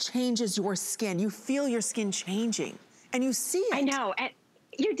 this changes your skin. You feel your skin changing and you see it. I know, and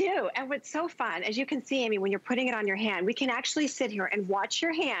you do. And what's so fun, as you can see, Amy, when you're putting it on your hand, we can actually sit here and watch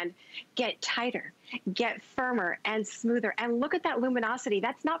your hand get tighter, get firmer and smoother. And look at that luminosity.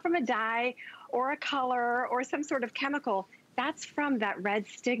 That's not from a dye or a color or some sort of chemical. That's from that red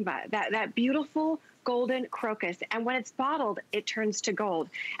stigma, that beautiful golden crocus. And when it's bottled, it turns to gold.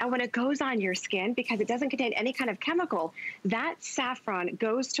 And when it goes on your skin, because it doesn't contain any kind of chemical, that saffron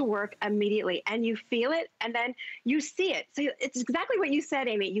goes to work immediately and you feel it and then you see it. So it's exactly what you said,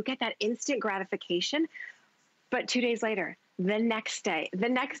 Amy. You get that instant gratification, but 2 days later, the next day,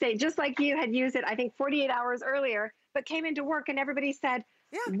 just like you had used it, I think 48 hours earlier, but came into work and everybody said,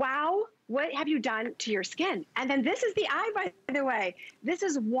 yeah, wow, what have you done to your skin? And then this is the eye, by the way. This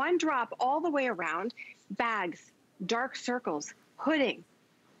is one drop all the way around. Bags, dark circles, hooding,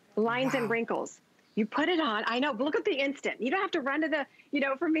 lines and wrinkles. You put it on. I know, but look at the instant. You don't have to run to the,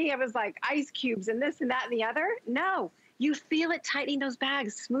 for me, it was like ice cubes and this and that and the other. No, you feel it tightening those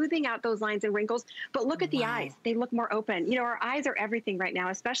bags, smoothing out those lines and wrinkles. But look at the eyes. They look more open. Our eyes are everything right now,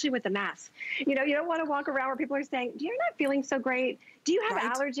 especially with the mask. You don't want to walk around where people are saying, you're not feeling so great. Do you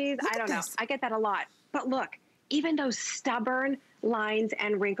have allergies? I don't know. I get that a lot. But look, even those stubborn lines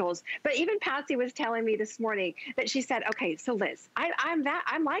and wrinkles. But even Patsy was telling me this morning that she said, okay, so Liz, I'm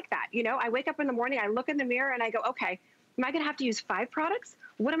like that. I wake up in the morning, I look in the mirror and I go, okay, am I going to have to use 5 products?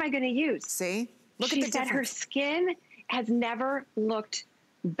 What am I going to use? See? Look at the difference. Her skin has never looked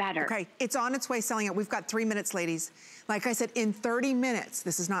better. Okay, it's on its way selling it. We've got 3 minutes, ladies. Like I said, in 30 minutes,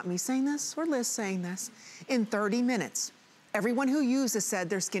 this is not me saying this or Liz saying this, in 30 minutes, everyone who used this said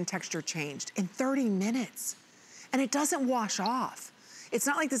their skin texture changed in 30 minutes. And it doesn't wash off. It's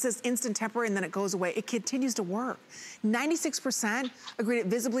not like this is instant temporary and then it goes away. It continues to work. 96% agreed it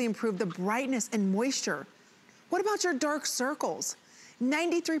visibly improved the brightness and moisture. What about your dark circles?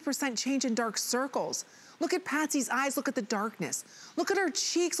 93% change in dark circles. Look at Patsy's eyes, look at the darkness. Look at her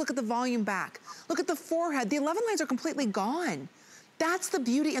cheeks, look at the volume back. Look at the forehead, the 11 lines are completely gone. That's the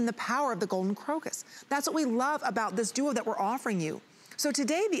beauty and the power of the Golden Crocus. That's what we love about this duo that we're offering you. So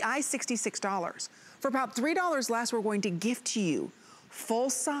today, the eye's $66. For about $3 less, we're going to gift to you full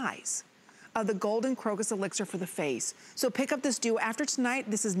size of the Golden Crocus Elixir for the face. So pick up this duo. After tonight,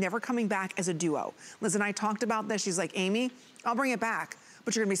 this is never coming back as a duo. Liz and I talked about this. She's like, Amy, I'll bring it back,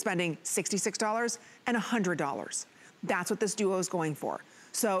 but you're gonna be spending $66 and $100. That's what this duo is going for.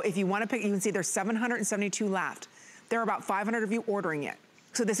 So if you wanna pick, you can see there's 772 left. There are about 500 of you ordering it.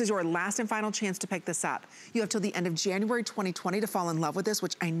 So this is your last and final chance to pick this up. You have till the end of January 2020 to fall in love with this,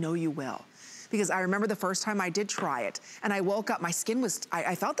 which I know you will. Because I remember the first time I did try it and I woke up, my skin was,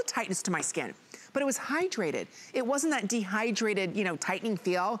 I felt the tightness to my skin, but it was hydrated. It wasn't that dehydrated, tightening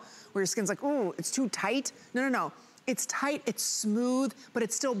feel where your skin's like, ooh, it's too tight. No, no, no. It's tight, it's smooth, but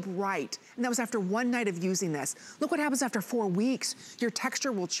it's still bright. And that was after one night of using this. Look what happens after 4 weeks. Your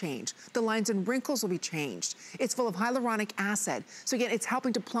texture will change. The lines and wrinkles will be changed. It's full of hyaluronic acid. So again, it's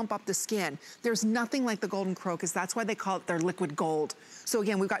helping to plump up the skin. There's nothing like the Golden Crocus. That's why they call it their liquid gold. So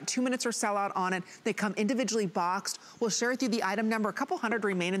again, we've got 2 minutes or sellout on it. They come individually boxed. We'll share with you the item number. A couple hundred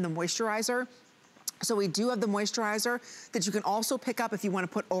remain in the moisturizer. So we do have the moisturizer that you can also pick up if you want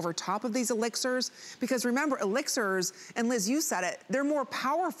to put over top of these elixirs. Because remember, elixirs, and Liz, you said it, they're more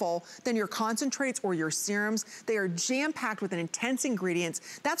powerful than your concentrates or your serums. They are jam-packed with an intense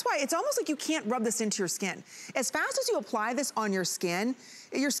ingredients. That's why it's almost like you can't rub this into your skin. As fast as you apply this on your skin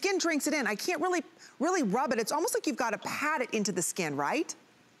drinks it in. I can't really rub it. It's almost like you've got to pat it into the skin, right?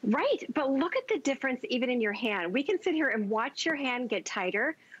 Right, but look at the difference even in your hand. We can sit here and watch your hand get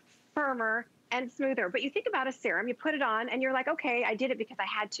tighter, firmer, and smoother. But you think about a serum, you put it on and you're like, okay, I did it because I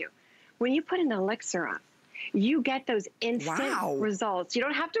had to. When you put an elixir on, you get those instant results. You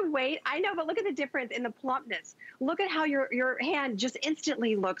don't have to wait. I know, but look at the difference in the plumpness. Look at how your hand just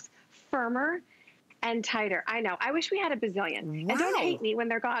instantly looks firmer and tighter. I know. I wish we had a bazillion. Wow. And don't hate me when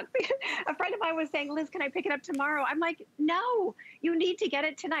they're gone. A friend of mine was saying, Liz, can I pick it up tomorrow? I'm like, no, you need to get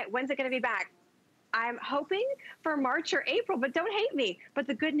it tonight. When's it going to be back? I'm hoping for March or April, but don't hate me. But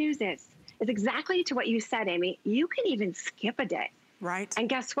the good news is exactly to what you said, Amy. You can even skip a day. Right. And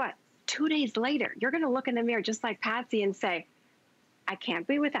guess what? 2 days later, you're going to look in the mirror just like Patsy and say, I can't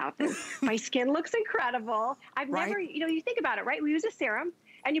be without this. My skin looks incredible. I've never, you think about it, right? We use a serum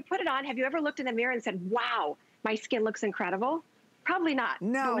and you put it on. Have you ever looked in the mirror and said, wow, my skin looks incredible? Probably not.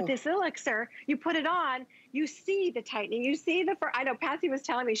 No. But with this elixir, you put it on, you see the tightening, you see I know Patsy was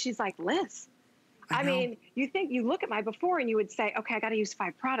telling me, she's like, Liz, I mean, you look at my before and you would say, okay, I got to use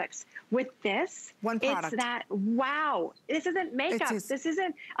 5 products. With this, one product. It's that, wow, this isn't makeup. This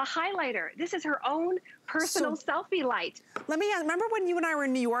isn't a highlighter. This is her own personal selfie light. Let me ask, remember when you and I were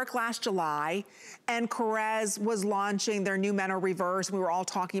in New York last July and Corez was launching their new Menno Reverse? We were all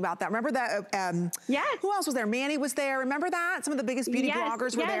talking about that. Remember that? Yes. Who else was there? Manny was there. Remember that? Some of the biggest beauty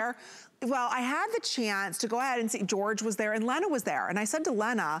bloggers were there. Well, I had the chance to go ahead and see, George was there and Lena was there. And I said to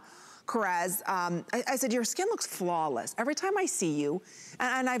Lena, Corez, I said, your skin looks flawless. Every time I see you,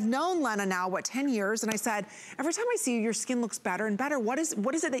 and I've known Lena now, 10 years, and I said, every time I see you, your skin looks better and better. What is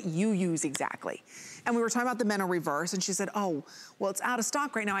it that you use exactly? And we were talking about the Menno Reverse, and she said, oh, well, it's out of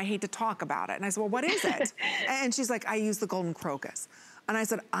stock right now. I hate to talk about it. And I said, well, what is it? And she's like, I use the Golden Crocus. And I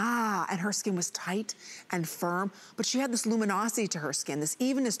said, and her skin was tight and firm, but she had this luminosity to her skin, this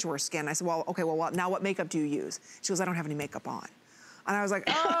evenness to her skin. I said, well, okay, well, now what makeup do you use? She goes, I don't have any makeup on. And I was like,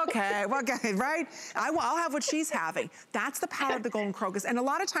 oh, okay, well, okay, right? I'll have what she's having. That's the power of the Golden Crocus. And a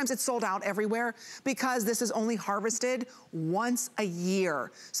lot of times it's sold out everywhere because this is only harvested once a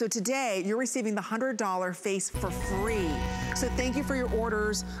year. So today, you're receiving the $100 face for free. So thank you for your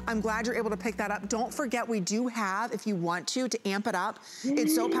orders. I'm glad you're able to pick that up. Don't forget, we do have, if you want to amp it up.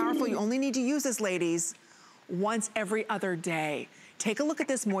 It's so powerful. You only need to use this, ladies, once every other day. Take a look at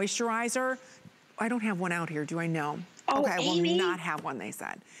this moisturizer. I don't have one out here, do I know? Oh, okay, I will Amy? not have one, they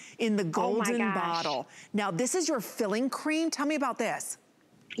said. In the golden bottle. Now, this is your filling cream. Tell me about this.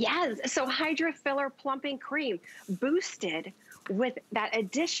 Yes, so Hydra Filler Plumping Cream, boosted with that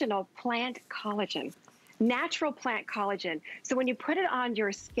additional plant collagen, natural plant collagen. So when you put it on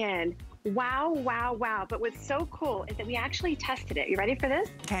your skin, wow, wow, wow. But what's so cool is that we actually tested it. You ready for this?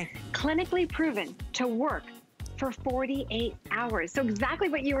 Okay. Clinically proven to work for 48 hours. So exactly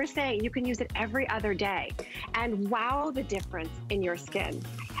what you were saying, you can use it every other day and wow the difference in your skin.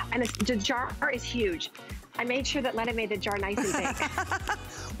 And the jar is huge. I made sure that Lena made the jar nice and big.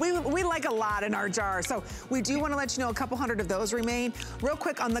 we like a lot in our jar. So we do want to let you know a couple hundred of those remain. Real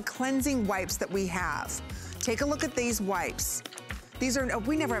quick on the cleansing wipes that we have. Take a look at these wipes. These are,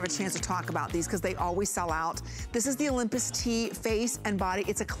 we never have a chance to talk about these because they always sell out. This is the Olympus Tea Face and Body.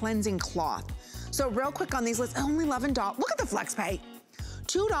 It's a cleansing cloth. So real quick on these, let's only $11. Look at the flex pay.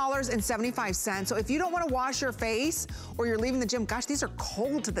 $2.75. So if you don't want to wash your face or you're leaving the gym, gosh, these are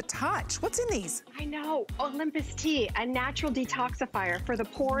cold to the touch. What's in these? I know, Olympus Tea, a natural detoxifier for the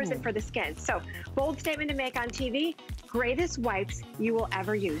pores and for the skin. So bold statement to make on TV, greatest wipes you will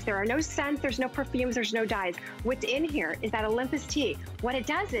ever use. There are no scents, there's no perfumes, there's no dyes. What's in here is that Olympus Tea. What it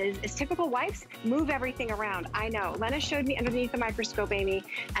does is typical wipes move everything around. I know, Lena showed me underneath the microscope, Amy,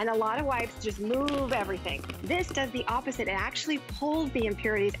 and a lot of wipes just move everything. This does the opposite. It actually pulls the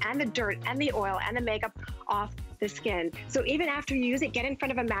impurities and the dirt and the oil and the makeup off the skin. So even after you use it, get in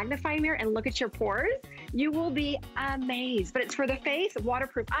front of a magnifying mirror and look at your pores. You will be amazed. But it's for the face,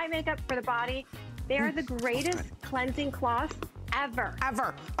 waterproof eye makeup, for the body. They are the greatest cleansing cloths ever.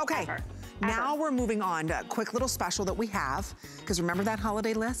 Okay. Ever. Now we're moving on to a quick little special that we have, because remember that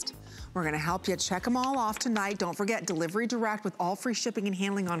holiday list? We're gonna help you check them all off tonight. Don't forget, delivery direct with all free shipping and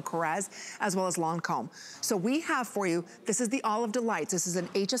handling on Corez, as well as Lancome. So we have for you, this is the Olive Delights. This is an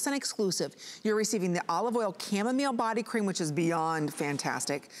HSN exclusive. You're receiving the olive oil chamomile body cream, which is beyond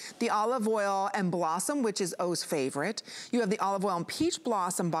fantastic. The olive oil and blossom, which is O's favorite. You have the olive oil and peach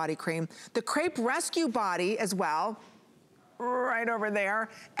blossom body cream. The crepe rescue body as well, right over there.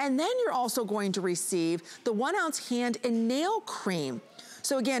 And then you're also going to receive the 1 ounce hand and nail cream.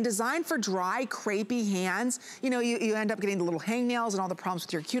 So again, designed for dry, crepey hands. You know, you end up getting the little hangnails and all the problems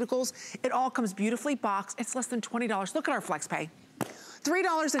with your cuticles. It all comes beautifully boxed. It's less than $20. Look at our flex pay.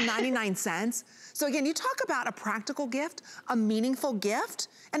 $3.99. So again, you talk about a practical gift, a meaningful gift,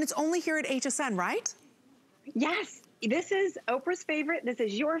 and it's only here at HSN, right? Yes. This is Oprah's favorite. This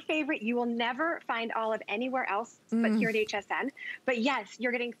is your favorite. You will never find Olive anywhere else but here at HSN. But yes,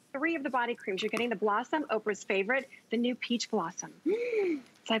 you're getting 3 of the body creams. You're getting the Blossom, Oprah's favorite, the new Peach Blossom.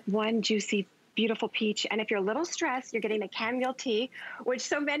 It's like one juicy, beautiful peach. And if you're a little stressed, you're getting the chamomile tea, which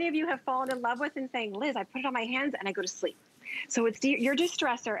so many of you have fallen in love with and saying, Liz, I put it on my hands and I go to sleep. So it's your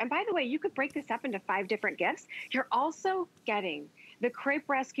distressor. And by the way, you could break this up into 5 different gifts. You're also getting the crepe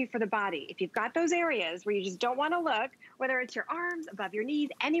rescue for the body. If you've got those areas where you just don't want to look, whether it's your arms, above your knees,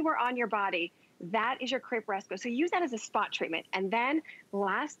 anywhere on your body, that is your crepe rescue. So use that as a spot treatment. And then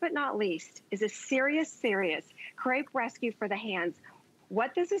last but not least is a serious crepe rescue for the hands.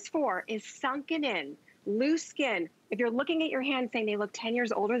 What this is for is sunken in, loose skin. If you're looking at your hands saying they look 10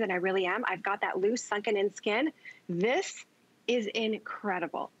 years older than I really am, I've got that loose sunken in skin. This is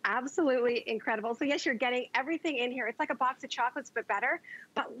incredible, absolutely incredible. So yes, you're getting everything in here. It's like a box of chocolates, but better.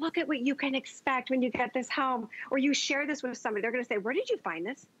 But look at what you can expect when you get this home, or you share this with somebody. They're gonna say, where did you find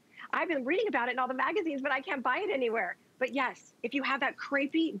this? I've been reading about it in all the magazines, but I can't buy it anywhere. But yes, if you have that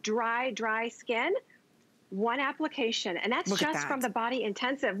crepey, dry skin, 1 application, and that's just from the Body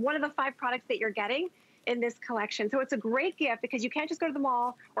Intensive, one of the 5 products that you're getting in this collection. So it's a great gift because you can't just go to the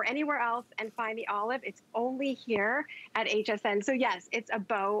mall or anywhere else and find the Olive. It's only here at HSN. So yes, it's a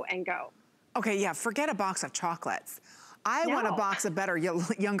bow and go. Okay, yeah, forget a box of chocolates. I want a box of better,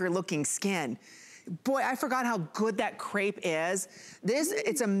 younger looking skin. Boy, I forgot how good that crepe is.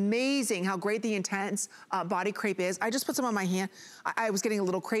 It's amazing how great the Intense body crepe is. I just put some on my hand. I was getting a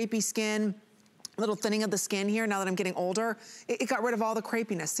little crepey skin, a little thinning of the skin here now that I'm getting older. It got rid of all the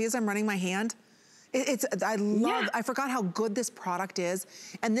crepiness. See, as I'm running my hand? I forgot how good this product is.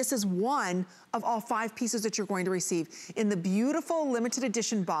 And this is one of all 5 pieces that you're going to receive in the beautiful limited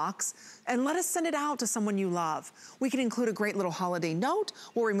edition box. And let us send it out to someone you love. We can include a great little holiday note.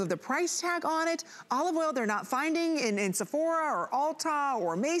 We'll remove the price tag on it. Olive oil they're not finding in Sephora or Ulta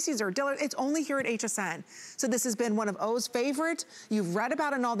or Macy's or Dillard's. It's only here at HSN. So this has been one of O's favorite. You've read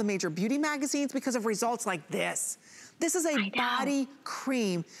about it in all the major beauty magazines because of results like this. This is a body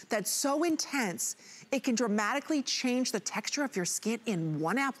cream that's so intense, it can dramatically change the texture of your skin in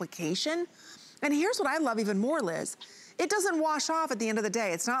 1 application. And here's what I love even more, Liz. It doesn't wash off at the end of the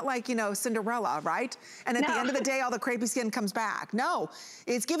day. It's not like, you know, Cinderella, right? And at the end of the day, all the crepey skin comes back. No,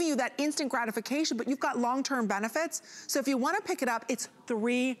 it's giving you that instant gratification, but you've got long-term benefits. So if you want to pick it up, it's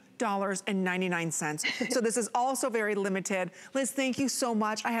 $3.99. So this is also very limited. Liz, thank you so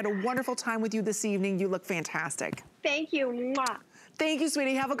much. I had a wonderful time with you this evening. You look fantastic. Thank you. Mwah. Thank you,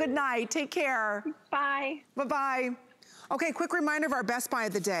 sweetie. Have a good night. Take care. Bye. Bye-bye. Okay, quick reminder of our best buy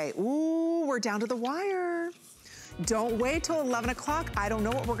of the day. Ooh, we're down to the wire. Don't wait till 11 o'clock. I don't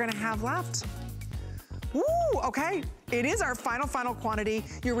know what we're gonna have left. Woo, okay. It is our final quantity.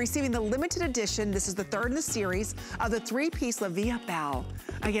 You're receiving the limited edition. This is the 3rd in the series of the 3-piece La Vie Belle.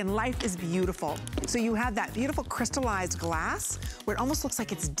 Again, life is beautiful. So you have that beautiful crystallized glass where it almost looks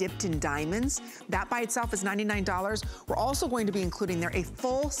like it's dipped in diamonds. That by itself is $99. We're also going to be including there a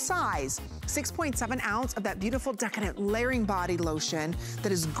full size 6.7 ounce of that beautiful decadent layering body lotion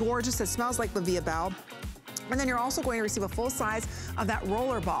that is gorgeous, that smells like La Vie Belle. And then you're also going to receive a full size of that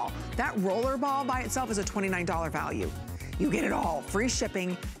roller ball. That roller ball by itself is a $29 value. You get it all. Free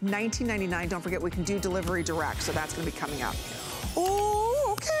shipping, $19.99. Don't forget we can do delivery direct, so that's gonna be coming up. Oh,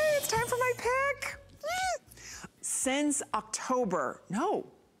 okay, it's time for my pick. Since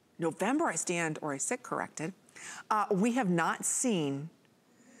November I stand corrected, we have not seen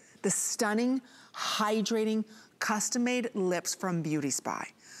the stunning, hydrating, custom-made lips from Beauty Spy.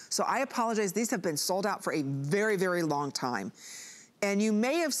 So I apologize, these have been sold out for a very, very long time. And you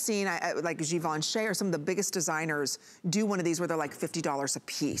may have seen, like Givenchy or some of the biggest designers do one of these where they're like $50 a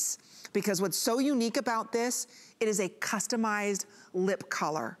piece. Because what's so unique about this, it is a customized lip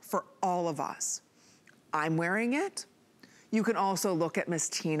color for all of us. I'm wearing it. You can also look at Miss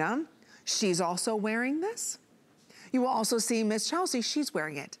Tina. She's also wearing this. You will also see Miss Chelsea, she's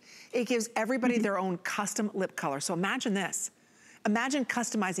wearing it. It gives everybody their own custom lip color. So imagine this. Imagine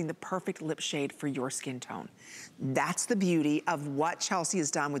customizing the perfect lip shade for your skin tone. That's the beauty of what Chelsea has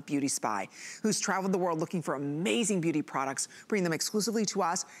done with Beauty Spy, who's traveled the world looking for amazing beauty products, bringing them exclusively to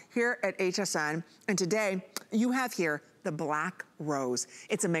us here at HSN. And today, you have here the Black Rose.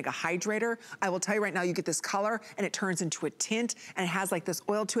 It's a mega hydrator. I will tell you right now, you get this color and it turns into a tint and it has like this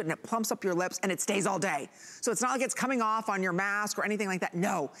oil to it and it plumps up your lips and it stays all day. So it's not like it's coming off on your mask or anything like that.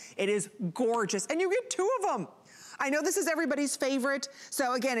 No, it is gorgeous. And you get 2 of them. I know this is everybody's favorite.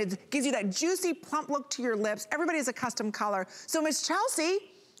 So again, it gives you that juicy, plump look to your lips. Everybody has a custom color. So Miss Chelsea,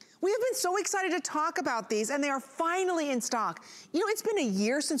 we have been so excited to talk about these and they are finally in stock. You know, it's been a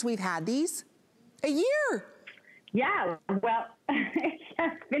year since we've had these. A year. Yeah, well,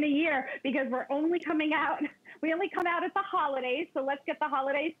 it's been a year because we're only coming out, we only come out at the holidays. So let's get the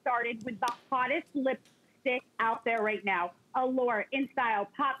holidays started with the hottest lipstick out there right now. Allure, InStyle,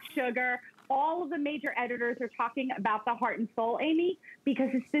 Pop Sugar. All of the major editors are talking about the Heart and Soul, Amy,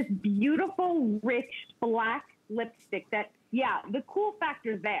 because it's this beautiful, rich black lipstick that, yeah, the cool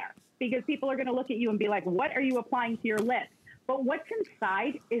factor's there because people are going to look at you and be like, what are you applying to your lips? But what's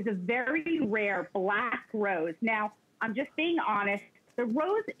inside is a very rare black rose. Now, I'm just being honest. The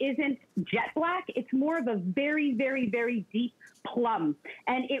rose isn't jet black. It's more of a very, very, very deep plum.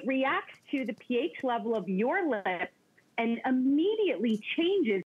 And it reacts to the pH level of your lips and immediately changes